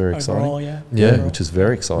 which is very exciting. Overall, which is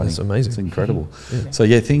very exciting. It's amazing. It's incredible. So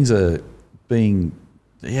things are being.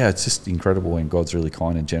 Yeah, it's just incredible when God's really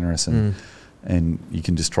kind and generous, and you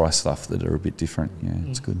can just try stuff that are a bit different. Yeah,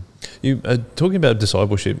 it's good. You talking about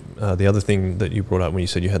discipleship, the other thing that you brought up when you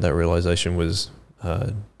said you had that realization was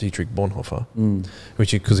Dietrich Bonhoeffer,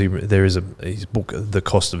 which because there is his book, The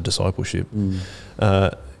Cost of Discipleship.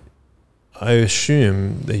 I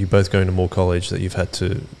assume that you're both going to Moore College, that you've had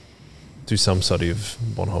to do some study of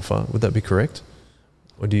Bonhoeffer. Would that be correct?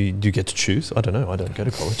 Or do you get to choose? I don't know. I don't go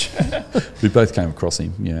to college. We both came across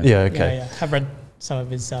him. Yeah. Yeah. Okay. Yeah. I've read some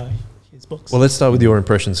of his books. Well, let's start with your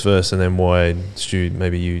impressions first, and then why, Stu.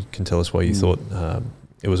 Maybe you can tell us why you thought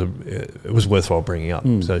it was worthwhile bringing up.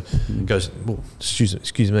 So, goes. Well,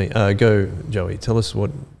 excuse me. Go, Joey. Tell us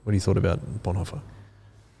what you thought about Bonhoeffer.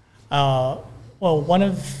 Well,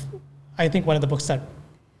 I think one of the books that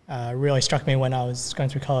really struck me when I was going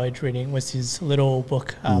through college reading was his little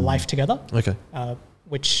book, Life Together. Okay.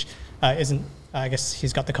 Which isn't, I guess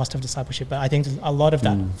he's got The Cost of Discipleship, but I think a lot of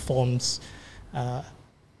that forms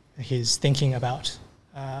his thinking about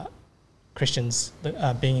Christians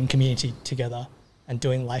being in community together and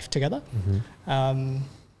doing life together.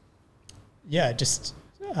 Just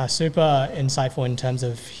super insightful in terms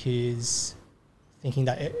of his thinking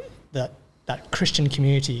that Christian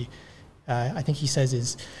community, I think he says,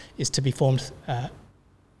 is to be formed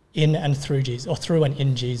in and through Jesus, or through and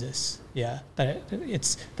in Jesus. Yeah,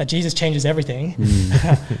 it's that Jesus changes everything.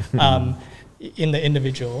 In the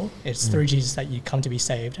individual, it's through Jesus that you come to be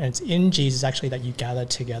saved, and it's in Jesus actually that you gather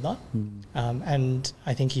together. And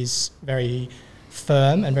I think he's very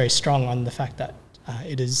firm and very strong on the fact that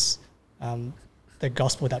it is the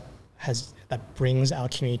gospel that brings our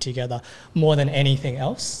community together more than anything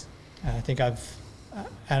else. I think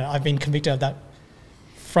I've been convicted of that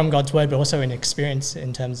from God's word, but also in experience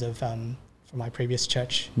in terms of from my previous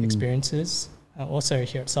church experiences. Also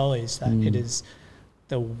here at Soli's, that it is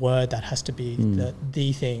the word that has to be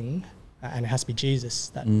the thing, and it has to be Jesus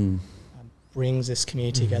that brings this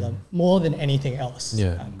community together more than anything else.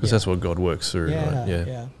 Yeah, because that's what God works through. Right?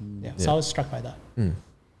 Yeah. So I was struck by that.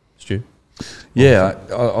 Stu? Yeah,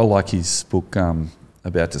 I like his book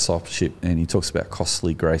about discipleship, and he talks about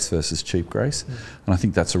costly grace versus cheap grace. And I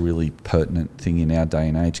think that's a really pertinent thing in our day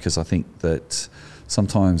and age, because I think that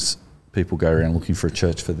sometimes people go around looking for a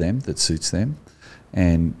church for them that suits them.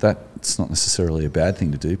 And that's not necessarily a bad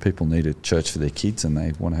thing to do. People need a church for their kids, and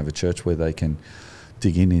they want to have a church where they can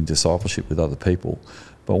dig in discipleship with other people.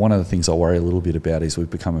 But one of the things I worry a little bit about is we've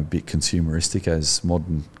become a bit consumeristic as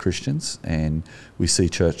modern Christians, and we see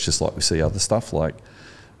church just like we see other stuff. Like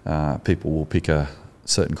people will pick a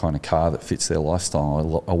certain kind of car that fits their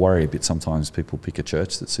lifestyle. I worry a bit sometimes people pick a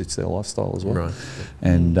church that suits their lifestyle as well. Right.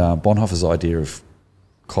 And Bonhoeffer's idea of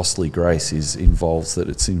costly grace involves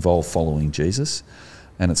following Jesus,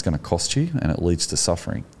 and it's going to cost you, and it leads to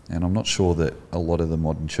suffering. And I'm not sure that a lot of the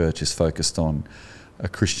modern church is focused on a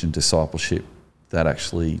Christian discipleship that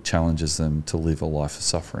actually challenges them to live a life of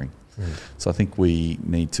suffering. So I think we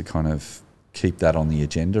need to kind of keep that on the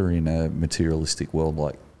agenda in a materialistic world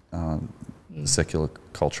like the secular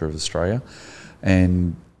culture of Australia.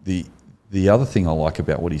 And the other thing I like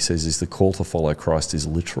about what he says is the call to follow Christ is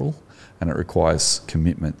literal, and it requires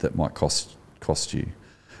commitment that might cost you.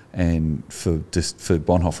 And for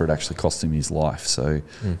Bonhoeffer, it actually cost him his life. So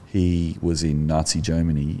he was in Nazi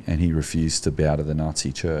Germany, and he refused to bow to the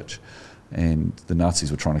Nazi church. And the Nazis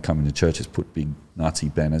were trying to come into churches, put big Nazi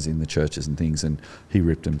banners in the churches and things, and he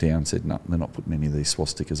ripped them down, said, no, they're not putting any of these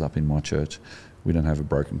swastikas up in my church. We don't have a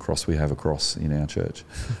broken cross, we have a cross in our church.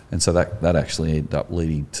 And so that actually ended up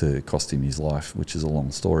leading to cost him his life, which is a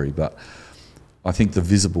long story. But I think the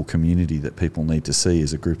visible community that people need to see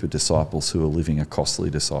is a group of disciples who are living a costly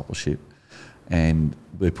discipleship, and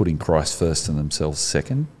we're putting Christ first and themselves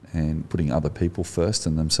second, and putting other people first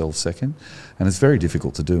and themselves second. And it's very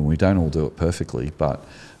difficult to do, and we don't all do it perfectly. But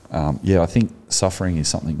I think suffering is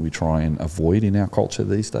something we try and avoid in our culture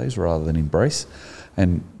these days rather than embrace.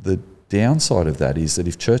 And the downside of that is that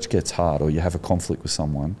if church gets hard or you have a conflict with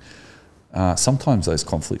someone, sometimes those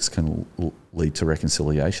conflicts can lead to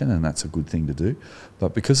reconciliation, and that's a good thing to do.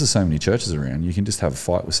 But because there's so many churches around, you can just have a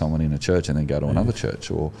fight with someone in a church and then go to another church,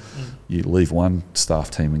 or you leave one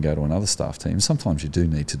staff team and go to another staff team. Sometimes you do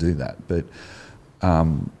need to do that. But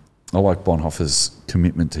I like Bonhoeffer's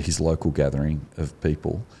commitment to his local gathering of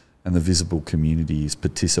people, and the visible community is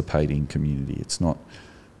participating community. It's not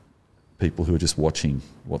people who are just watching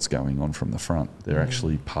what's going on from the front. They're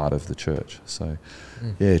actually part of the church. So,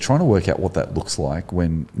 trying to work out what that looks like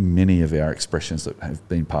when many of our expressions that have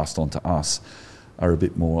been passed on to us are a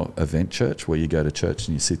bit more event church, where you go to church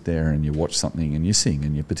and you sit there and you watch something and you sing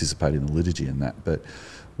and you participate in the liturgy and that. But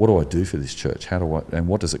what do I do for this church? And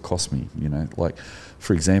what does it cost me? You know, like,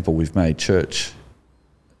 for example, we've made church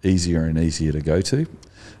easier and easier to go to,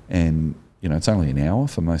 and it's only an hour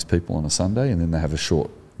for most people on a Sunday, and then they have a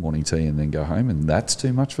short morning tea and then go home, and that's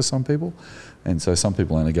too much for some people. And so some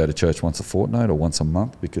people only go to church once a fortnight or once a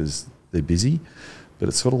month because they're busy. But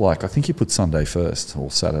it's sort of like, I think you put Sunday first, or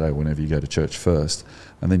Saturday, whenever you go to church first,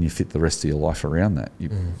 and then you fit the rest of your life around that. You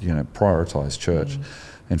prioritise church.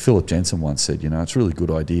 And Philip Jensen once said, it's a really good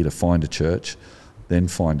idea to find a church, then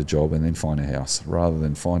find a job, and then find a house, rather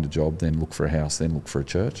than find a job, then look for a house, then look for a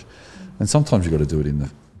church. And sometimes you've got to do it in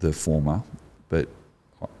the former, but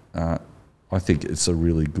I think it's a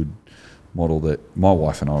really good model that my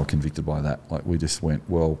wife and I were convicted by that. Like, we just went,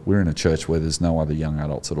 well, we're in a church where there's no other young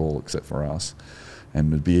adults at all except for us.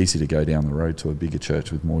 And it'd be easy to go down the road to a bigger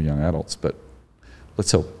church with more young adults, but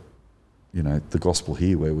let's help, the gospel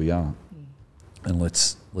here where we are, and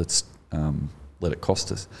let's let it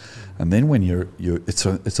cost us. And then when it's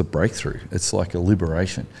a breakthrough. It's like a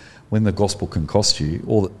liberation. When the gospel can cost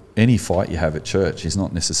you, any fight you have at church is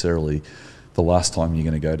not necessarily the last time you're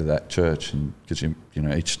going to go to that church, and because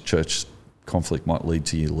each church conflict might lead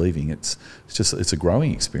to you leaving. It's a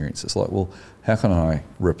growing experience. It's like, well, how can I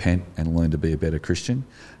repent and learn to be a better Christian?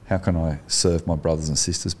 How can I serve my brothers and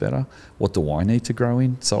sisters better? What do I need to grow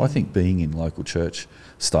in? So I think being in local church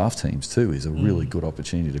staff teams too is a really good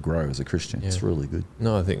opportunity to grow as a Christian. It's really good.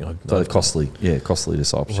 No, I think costly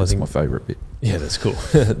discipleship is my favourite bit. Yeah, that's cool.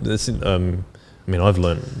 I've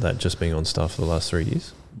learned that just being on staff for the last 3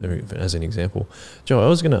 years, as an example. Joe, I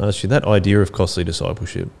was going to ask you, that idea of costly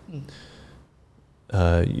discipleship,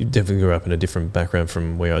 you definitely grew up in a different background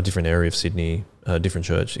from where a different area of Sydney, different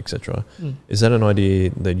church, etc. Is that an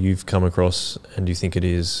idea that you've come across, and do you think it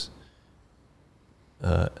is,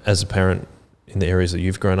 as a parent, in the areas that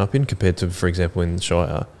you've grown up in, compared to, for example, in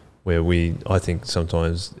Shire, where I think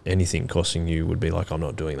sometimes anything costing you would be like, I'm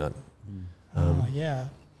not doing that.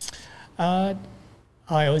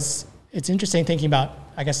 It's interesting thinking about,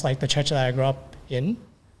 I guess, like the church that I grew up in.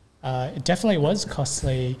 It definitely was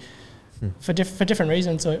costly for different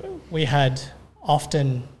reasons. So we had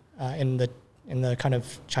often in the kind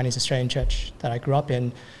of Chinese Australian church that I grew up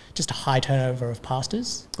in, just a high turnover of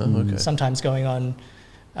pastors. Sometimes going on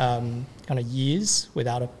kind of years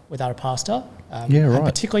without a pastor. And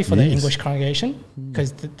particularly for the English congregation,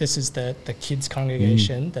 because this is the kids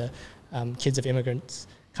congregation, the kids of immigrants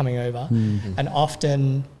coming over, and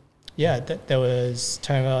often, there was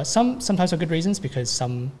turnover. Sometimes for good reasons, because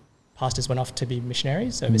some pastors went off to be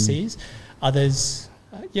missionaries overseas. Others,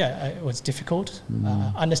 it was difficult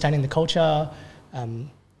understanding the culture,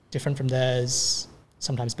 different from theirs.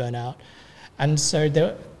 Sometimes burnout, and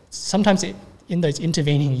so sometimes in those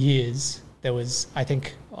intervening years, there was, I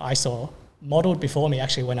think, I saw modelled before me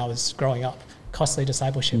actually when I was growing up, costly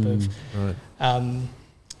discipleship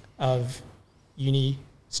of uni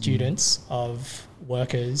students, of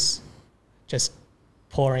workers, just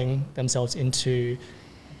pouring themselves into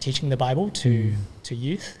teaching the Bible to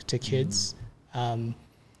youth, to kids,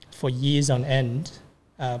 for years on end,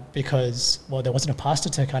 because, there wasn't a pastor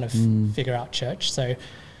to kind of figure out church. So,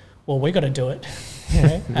 we got to do it.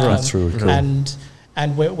 That's really cool. And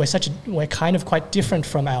we're kind of quite different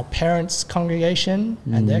from our parents' congregation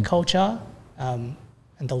and their culture, and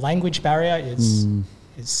the language barrier is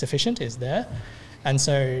sufficient, is there. And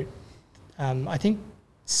so I think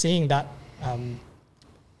seeing that,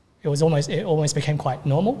 it almost became quite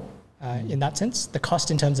normal in that sense. The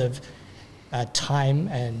cost in terms of time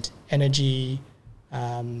and energy,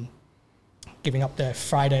 giving up the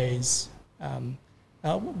Fridays,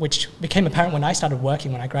 which became apparent when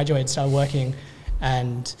I graduated, started working,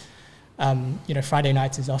 and Friday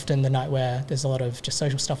nights is often the night where there's a lot of just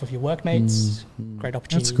social stuff with your workmates, great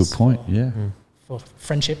opportunities. That's a good point, for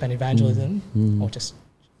friendship and evangelism, or just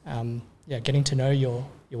getting to know your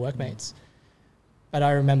workmates. But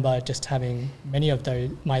I remember just having many of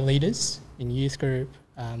my leaders in youth group,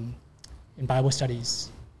 in Bible studies,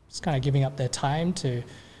 just kind of giving up their time to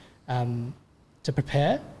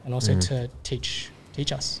prepare and also to teach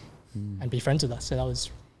us and be friends with us. So that was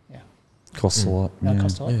costs a lot.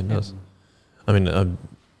 Costs a lot. Yeah, it does. I mean,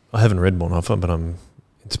 I haven't read Bonhoeffer, but I'm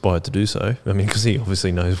inspired to do so. I mean, because he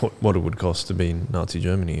obviously knows what it would cost to be in Nazi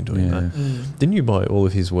Germany and doing that. Didn't you buy all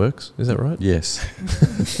of his works? Is that right? Yes.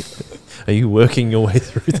 Are you working your way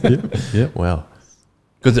through them? Yeah. Wow.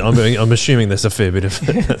 Because I'm assuming there's a fair bit of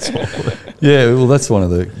it. That's all. Yeah, well, that's one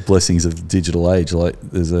of the blessings of the digital age. Like,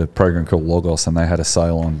 there's a program called Logos, and they had a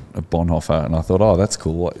sale on a Bonhoeffer, and I thought, oh, that's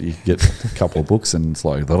cool. What, you get a couple of books, and it's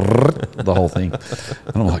like the whole thing.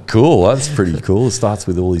 And I'm like, cool, that's pretty cool. It starts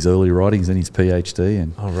with all his early writings and his PhD.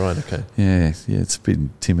 And oh, right, okay. Yeah, it's a bit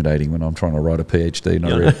intimidating when I'm trying to write a PhD, and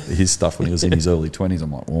I read his stuff when he was in his early 20s.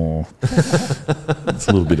 I'm like, oh, it's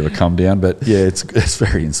a little bit of a come down, but yeah, it's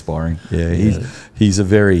very inspiring. Yeah, he's a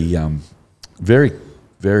very,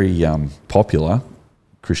 very popular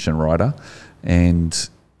Christian writer, and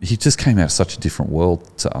he just came out of such a different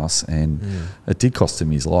world to us, and it did cost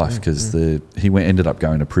him his life, because he ended up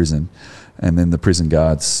going to prison, and then the prison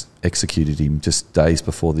guards executed him just days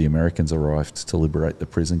before the Americans arrived to liberate the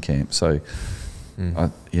prison camp. So,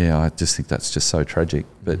 I just think that's just so tragic.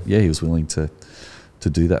 But he was willing to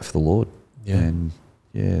do that for the Lord, and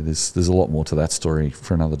there's a lot more to that story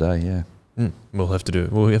for another day. Yeah. We'll have to do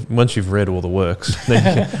it. Once you've read all the works,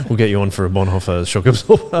 then we'll get you on for a Bonhoeffer shock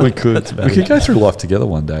absorber. We could go through life together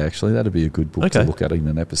one day. Actually, that'd be a good book to look at in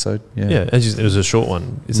an episode. Yeah, it was a short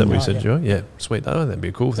one. Is that what you said, Joe? Yeah, sweet. That'd be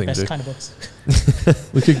a cool thing to do. Best kind of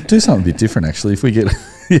books. We could do something a bit different, actually. If we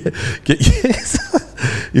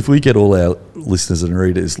if we get all our listeners and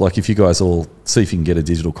readers, like if you guys all see if you can get a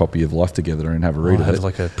digital copy of Life together and have a read of it,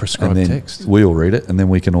 like a prescribed and then text. We all read it, and then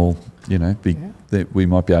we can all that we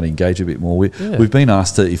might be able to engage a bit more. We've been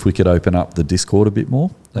asked if we could open up the Discord a bit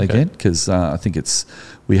more again, because I think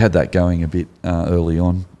we had that going a bit early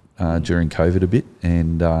on during COVID a bit,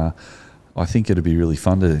 and I think it'd be really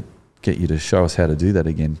fun to get you to show us how to do that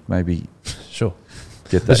again. Maybe sure.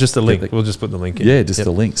 Get that. There's just a link. We'll just put the link in. Yeah, just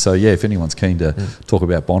the link. So if anyone's keen to talk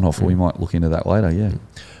about Bonhoeffer, we might look into that later. Yeah.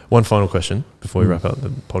 One final question before we wrap up the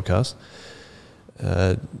podcast.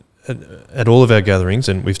 At all of our gatherings,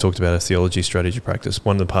 and we've talked about a theology strategy practice,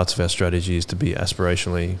 one of the parts of our strategy is to be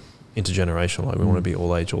aspirationally intergenerational. Like we want to be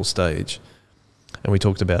all age, all stage. And we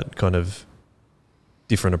talked about kind of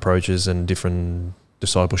different approaches and different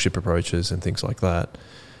discipleship approaches and things like that.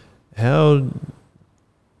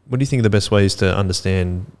 What do you think are the best ways to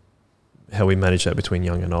understand how we manage that between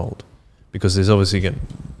young and old? Because there's obviously, again,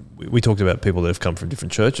 we talked about people that have come from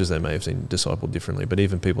different churches, they may have been discipled differently, but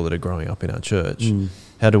even people that are growing up in our church,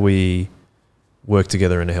 how do we work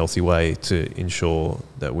together in a healthy way to ensure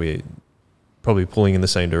that we're probably pulling in the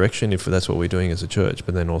same direction if that's what we're doing as a church,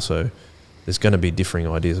 but then also there's going to be differing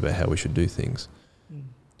ideas about how we should do things.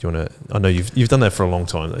 Do you want to? I know you've done that for a long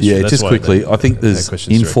time. Just quickly, I think there's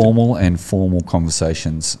informal and formal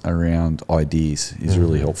conversations around ideas is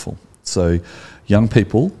really helpful. So young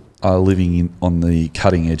people are living on the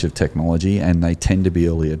cutting edge of technology, and they tend to be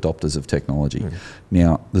early adopters of technology.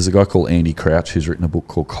 Now, there's a guy called Andy Crouch who's written a book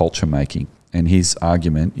called Culture Making, and his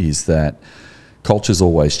argument is that culture's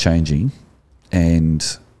always changing,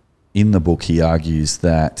 and in the book he argues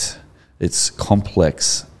that it's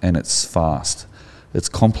complex and it's fast. It's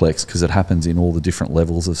complex because it happens in all the different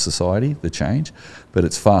levels of society, the change, but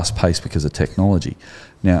it's fast-paced because of technology.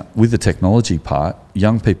 Now, with the technology part,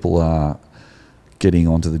 young people are getting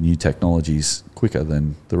onto the new technologies quicker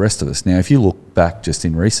than the rest of us. Now, if you look back just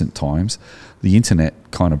in recent times, the internet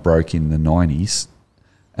kind of broke in the 90s,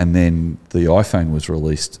 and then the iPhone was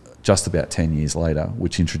released just about 10 years later,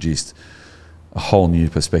 which introduced a whole new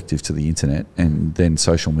perspective to the internet, and then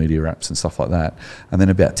social media apps and stuff like that. And then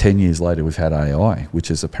about 10 years later, we've had AI, which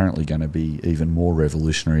is apparently going to be even more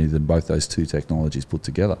revolutionary than both those two technologies put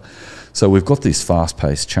together. So we've got this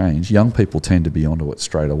fast-paced change. Young people tend to be onto it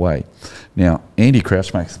straight away. Now, Andy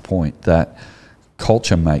Crouch makes the point that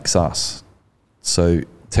culture makes us. So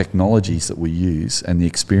technologies that we use and the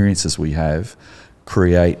experiences we have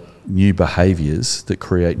create new behaviours that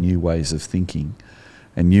create new ways of thinking,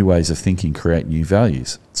 and new ways of thinking create new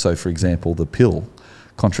values. So, for example, the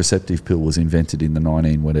contraceptive pill was invented in the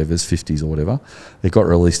 50s or whatever. It got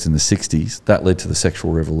released in the 60s. That led to the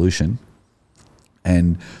sexual revolution.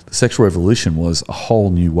 And the sexual revolution was a whole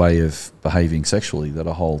new way of behaving sexually, that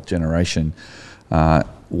a whole generation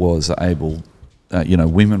was able,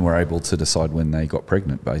 women were able to decide when they got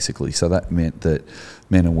pregnant, basically. So that meant that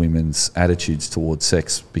men and women's attitudes towards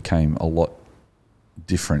sex became a lot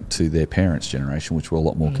different to their parents' generation, which were a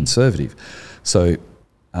lot more conservative. So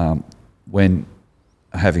when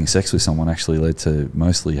having sex with someone actually led to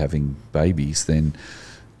mostly having babies, then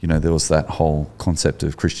there was that whole concept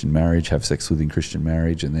of Christian marriage, have sex within Christian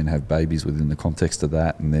marriage, and then have babies within the context of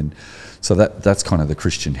that. And then, so that's kind of the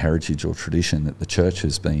Christian heritage or tradition that the church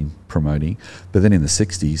has been promoting. But then in the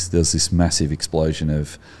 60s, there's this massive explosion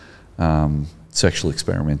of sexual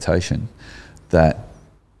experimentation that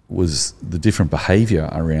was the different behaviour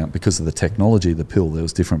around, because of the technology of the pill, there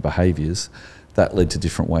was different behaviours that led to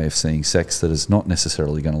different way of seeing sex that is not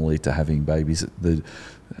necessarily going to lead to having babies. The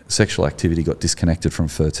sexual activity got disconnected from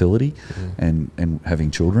fertility and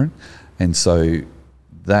having children. And so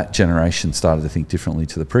that generation started to think differently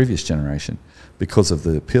to the previous generation because of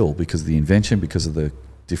the pill, because of the invention, because of the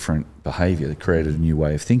different behaviour that created a new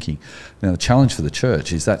way of thinking. Now, the challenge for the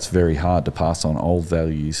church is that's very hard to pass on old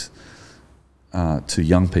values to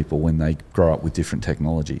young people when they grow up with different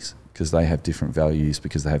technologies, because they have different values,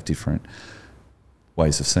 because they have different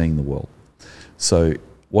ways of seeing the world. So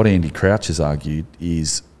what Andy Crouch has argued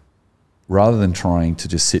is, rather than trying to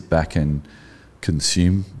just sit back and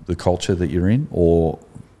consume the culture that you're in, or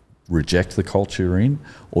reject the culture you're in,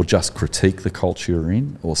 or just critique the culture you're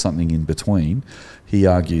in, or something in between, he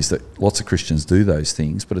argues that lots of Christians do those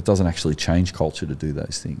things, but it doesn't actually change culture to do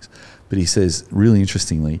those things. But he says, really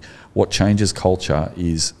interestingly, what changes culture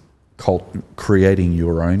is creating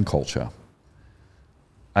your own culture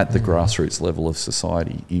at the grassroots level of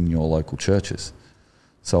society in your local churches.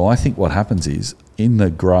 So I think what happens is, in the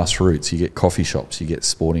grassroots, you get coffee shops, you get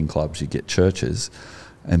sporting clubs, you get churches,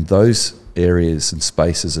 and those areas and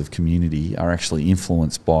spaces of community are actually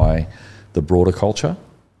influenced by the broader culture,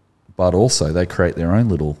 but also they create their own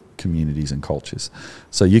little communities and cultures.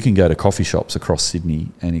 So you can go to coffee shops across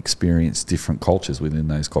Sydney and experience different cultures within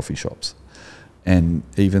those coffee shops. And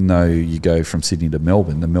even though you go from Sydney to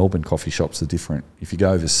Melbourne, the Melbourne coffee shops are different. If you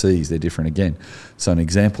go overseas, they're different again. So an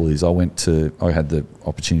example is I had the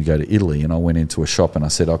opportunity to go to Italy, and I went into a shop and I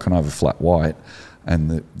said, can I have a flat white?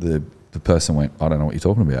 And the person went, I don't know what you're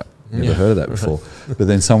talking about. Never heard of that before. But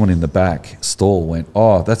then someone in the back stall went,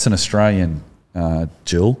 that's an Australian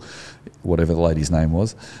Jill, whatever the lady's name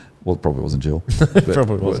was. Well, it probably wasn't Jill.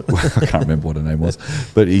 Probably wasn't. I can't remember what her name was.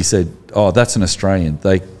 But he said, that's an Australian.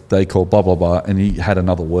 They call blah, blah, blah. And he had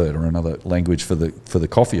another word or another language for the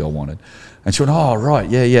coffee I wanted. And she went, right,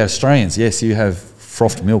 yeah, Australians. Yes, you have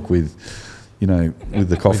frothed milk with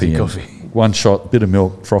the coffee. One shot, bit of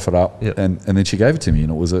milk, froth it up. Yep. And then she gave it to me,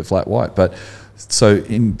 and it was a flat white. But so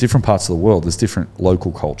in different parts of the world, there's different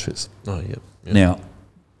local cultures. Yep. Now,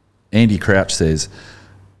 Andy Crouch says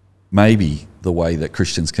maybe the way that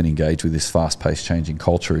Christians can engage with this fast-paced changing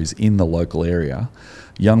culture is in the local area.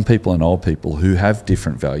 Young people and old people who have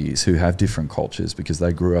different values, who have different cultures because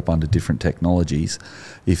they grew up under different technologies,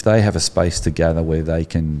 if they have a space to gather where they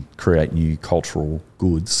can create new cultural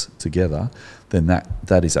goods together, then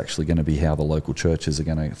that is actually going to be how the local churches are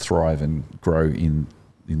going to thrive and grow in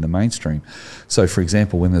the mainstream. So, for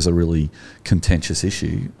example, when there's a really contentious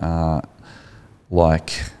issue,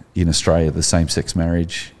 like in Australia, the same-sex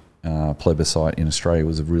marriage plebiscite in Australia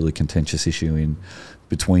was a really contentious issue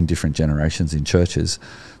between different generations in churches.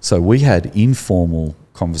 So we had informal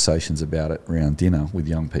conversations about it around dinner with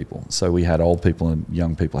young people. So we had old people and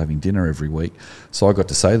young people having dinner every week. So I got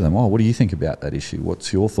to say to them, what do you think about that issue?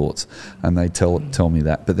 What's your thoughts? And they tell me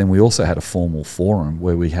that. But then we also had a formal forum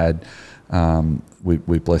where we had,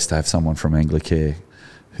 we're blessed to have someone from Anglicare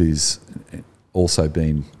who's also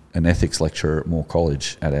been an ethics lecturer at Moore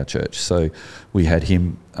College at our church. So we had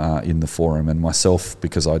him in the forum, and myself,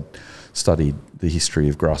 because I'd studied the history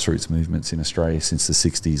of grassroots movements in Australia since the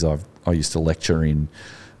 60s. I used to lecture in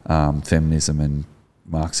feminism and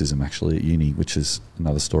Marxism actually at uni, which is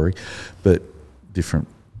another story, but different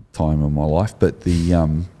time of my life. But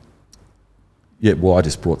I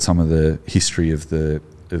just brought some of the history of the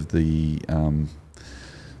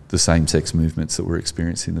same-sex movements that were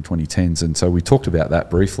experienced in the 2010s. And so we talked about that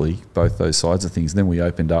briefly, both those sides of things. Then we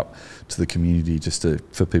opened up to the community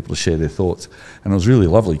for people to share their thoughts. And it was really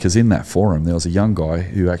lovely because in that forum, there was a young guy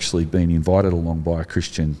who actually been invited along by a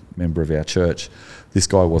Christian member of our church. This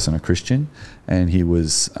guy wasn't a Christian, and he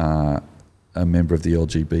was a member of the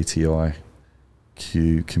LGBTIQ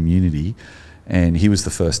community. And he was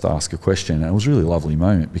the first to ask a question. And it was a really lovely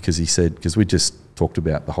moment because he said, because we just talked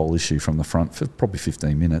about the whole issue from the front for probably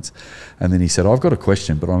 15 minutes. And then he said, I've got a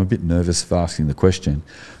question, but I'm a bit nervous of asking the question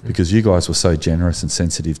because you guys were so generous and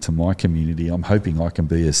sensitive to my community. I'm hoping I can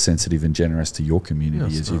be as sensitive and generous to your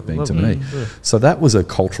community as you've been to me. Yeah. So that was a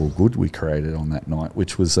cultural good we created on that night,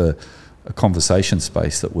 which was a conversation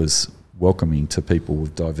space that was welcoming to people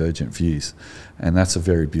with divergent views. And that's a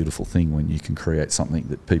very beautiful thing when you can create something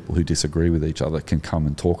that people who disagree with each other can come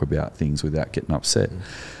and talk about things without getting upset.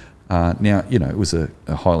 Now, it was a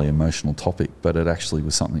highly emotional topic, but it actually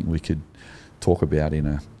was something we could talk about in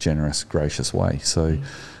a generous, gracious way. So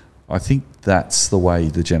I think that's the way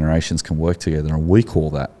the generations can work together, and we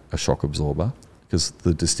call that a shock absorber, because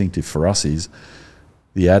the distinctive for us is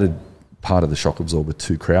the added part of the shock absorber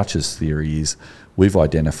to Crouch's theory is we've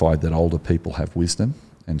identified that older people have wisdom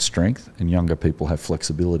and strength and younger people have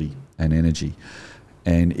flexibility and energy.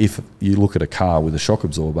 And if you look at a car with a shock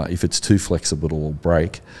absorber, if it's too flexible, it'll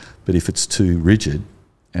break. But if it's too rigid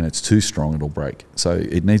and it's too strong, it'll break. So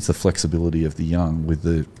it needs the flexibility of the young with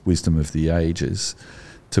the wisdom of the ages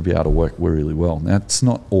to be able to work really well. Now, it's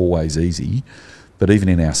not always easy, but even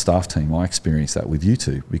in our staff team, I experience that with you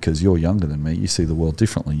two because you're younger than me. You see the world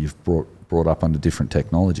differently. You've brought up under different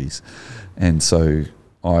technologies. And so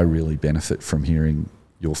I really benefit from hearing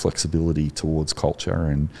your flexibility towards culture,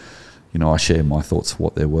 and I share my thoughts of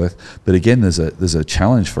what they're worth. But again, there's a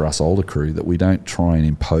challenge for us older crew that we don't try and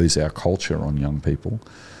impose our culture on young people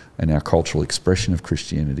and our cultural expression of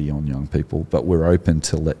Christianity on young people, but we're open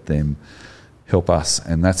to let them help us.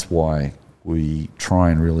 And that's why we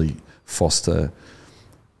try and really foster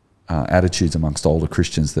attitudes amongst older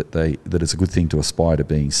Christians that it's a good thing to aspire to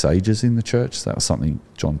being sages in the church. That was something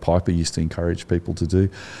John Piper used to encourage people to do,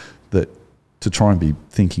 that to try and be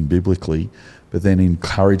thinking biblically, but then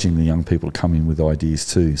encouraging the young people to come in with ideas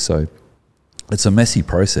too. So it's a messy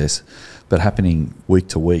process, but happening week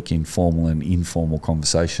to week in formal and informal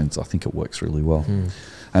conversations, I think it works really well.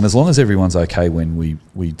 And as long as everyone's okay when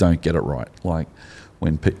we don't get it right, like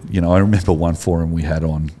when I remember one forum we had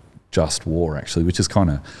on just war actually, which is kind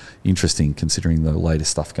of interesting considering the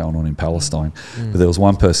latest stuff going on in Palestine. But there was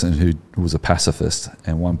one person who was a pacifist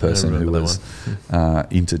and one person who was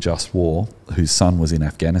into just war. whose son was in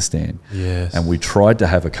Afghanistan. Yes. And we tried to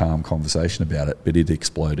have a calm conversation about it, but it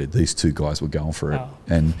exploded. These two guys were going for it. Wow.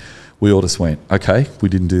 And we all just went, okay, we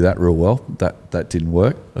didn't do that real well. That didn't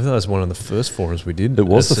work. I think that was one of the first forums we did. It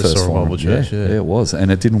was the first Soaring forum. Bible Church, Yeah, it was.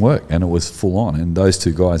 And it didn't work. And it was full on. And those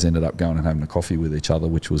two guys ended up going and having a coffee with each other,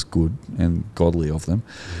 which was good and godly of them.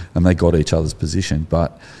 And they got each other's position.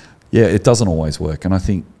 But yeah, it doesn't always work. And I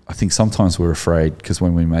think sometimes we're afraid because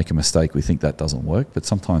when we make a mistake, we think that doesn't work. But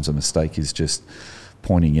sometimes a mistake is just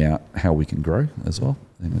pointing out how we can grow as well.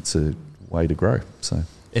 And it's a way to grow. So,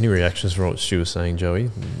 any reactions from what Stu was saying, Joey,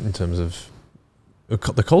 in terms of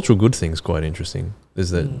the cultural good thing is quite interesting.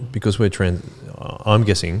 Is that because I'm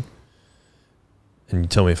guessing, and you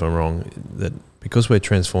tell me if I'm wrong, that because we're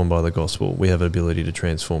transformed by the gospel, we have ability to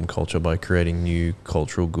transform culture by creating new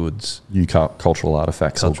cultural goods. New cultural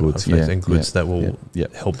artifacts or goods. And goods that will yeah.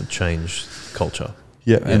 help change culture.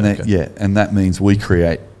 Yeah, and that means we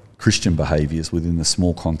create Christian behaviours within the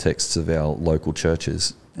small contexts of our local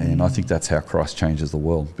churches. And I think that's how Christ changes the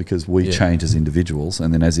world, because we change as individuals,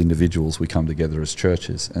 and then as individuals we come together as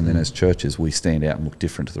churches, and then as churches we stand out and look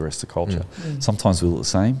different to the rest of culture. Sometimes we look the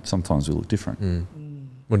same, sometimes we look different.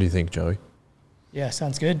 What do you think, Joey? Yeah,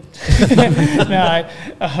 sounds good. I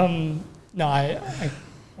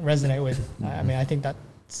resonate with. I mean, I think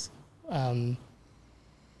that's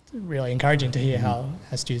really encouraging to hear how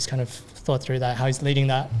Stu's kind of thought through that, how he's leading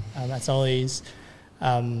that. That's all he's.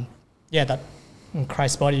 That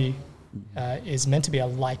Christ's body is meant to be a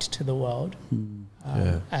light to the world,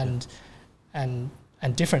 and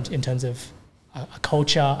different in terms of a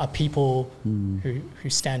culture, a people who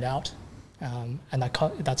stand out, and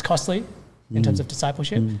that's costly in terms of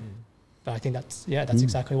discipleship. But I think that's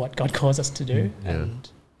exactly what God calls us to do, and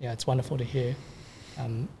it's wonderful to hear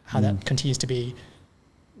how that continues to be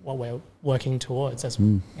what we're working towards as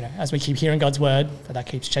as we keep hearing God's word, that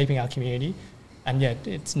keeps shaping our community. And yet,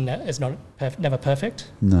 it's not never perfect.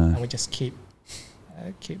 No. And we just keep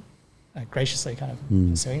graciously kind of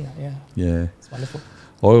pursuing that. Yeah. Yeah. It's wonderful.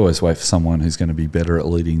 I always wait for someone who's going to be better at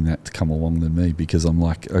leading that to come along than me, because I'm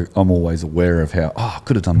always aware of how I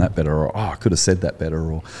could have done that better, or I could have said that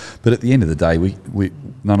better, but at the end of the day, we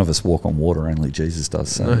none of us walk on water. Only Jesus does.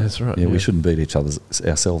 So no, that's right. Yeah, we shouldn't beat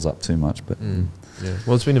ourselves up too much. But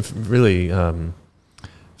well, it's been a really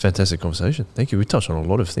fantastic conversation. Thank you. We touched on a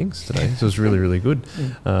lot of things today. So it was really, really good.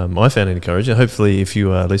 I found it encouraging. Hopefully, if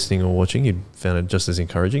you are listening or watching, you found it just as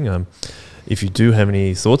encouraging. If you do have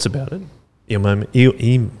any thoughts about it,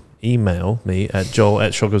 email me at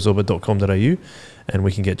joel@shockabsorber.com.au and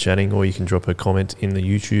we can get chatting, or you can drop a comment in the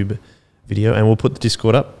YouTube video and we'll put the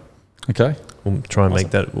Discord up. Okay. We'll try and make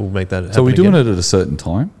that happen. So we're doing it at a certain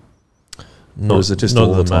time? Or is it just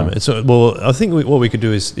all the time? I think what we could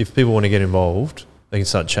do is, if people want to get involved, they can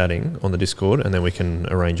start chatting on the Discord, and then we can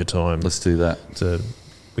arrange a time. Let's do that.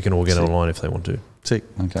 We can all get online if they want to. Sick.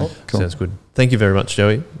 Okay. Cool. Sounds good. Thank you very much,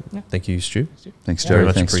 Joey. Yeah. Thank you, Stu. Thanks, Joey. Very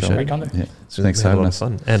much Thanks, appreciate it. Yeah. Thanks for having us.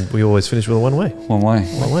 Fun. And we always finish with a one way. One way.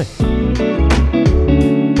 One way.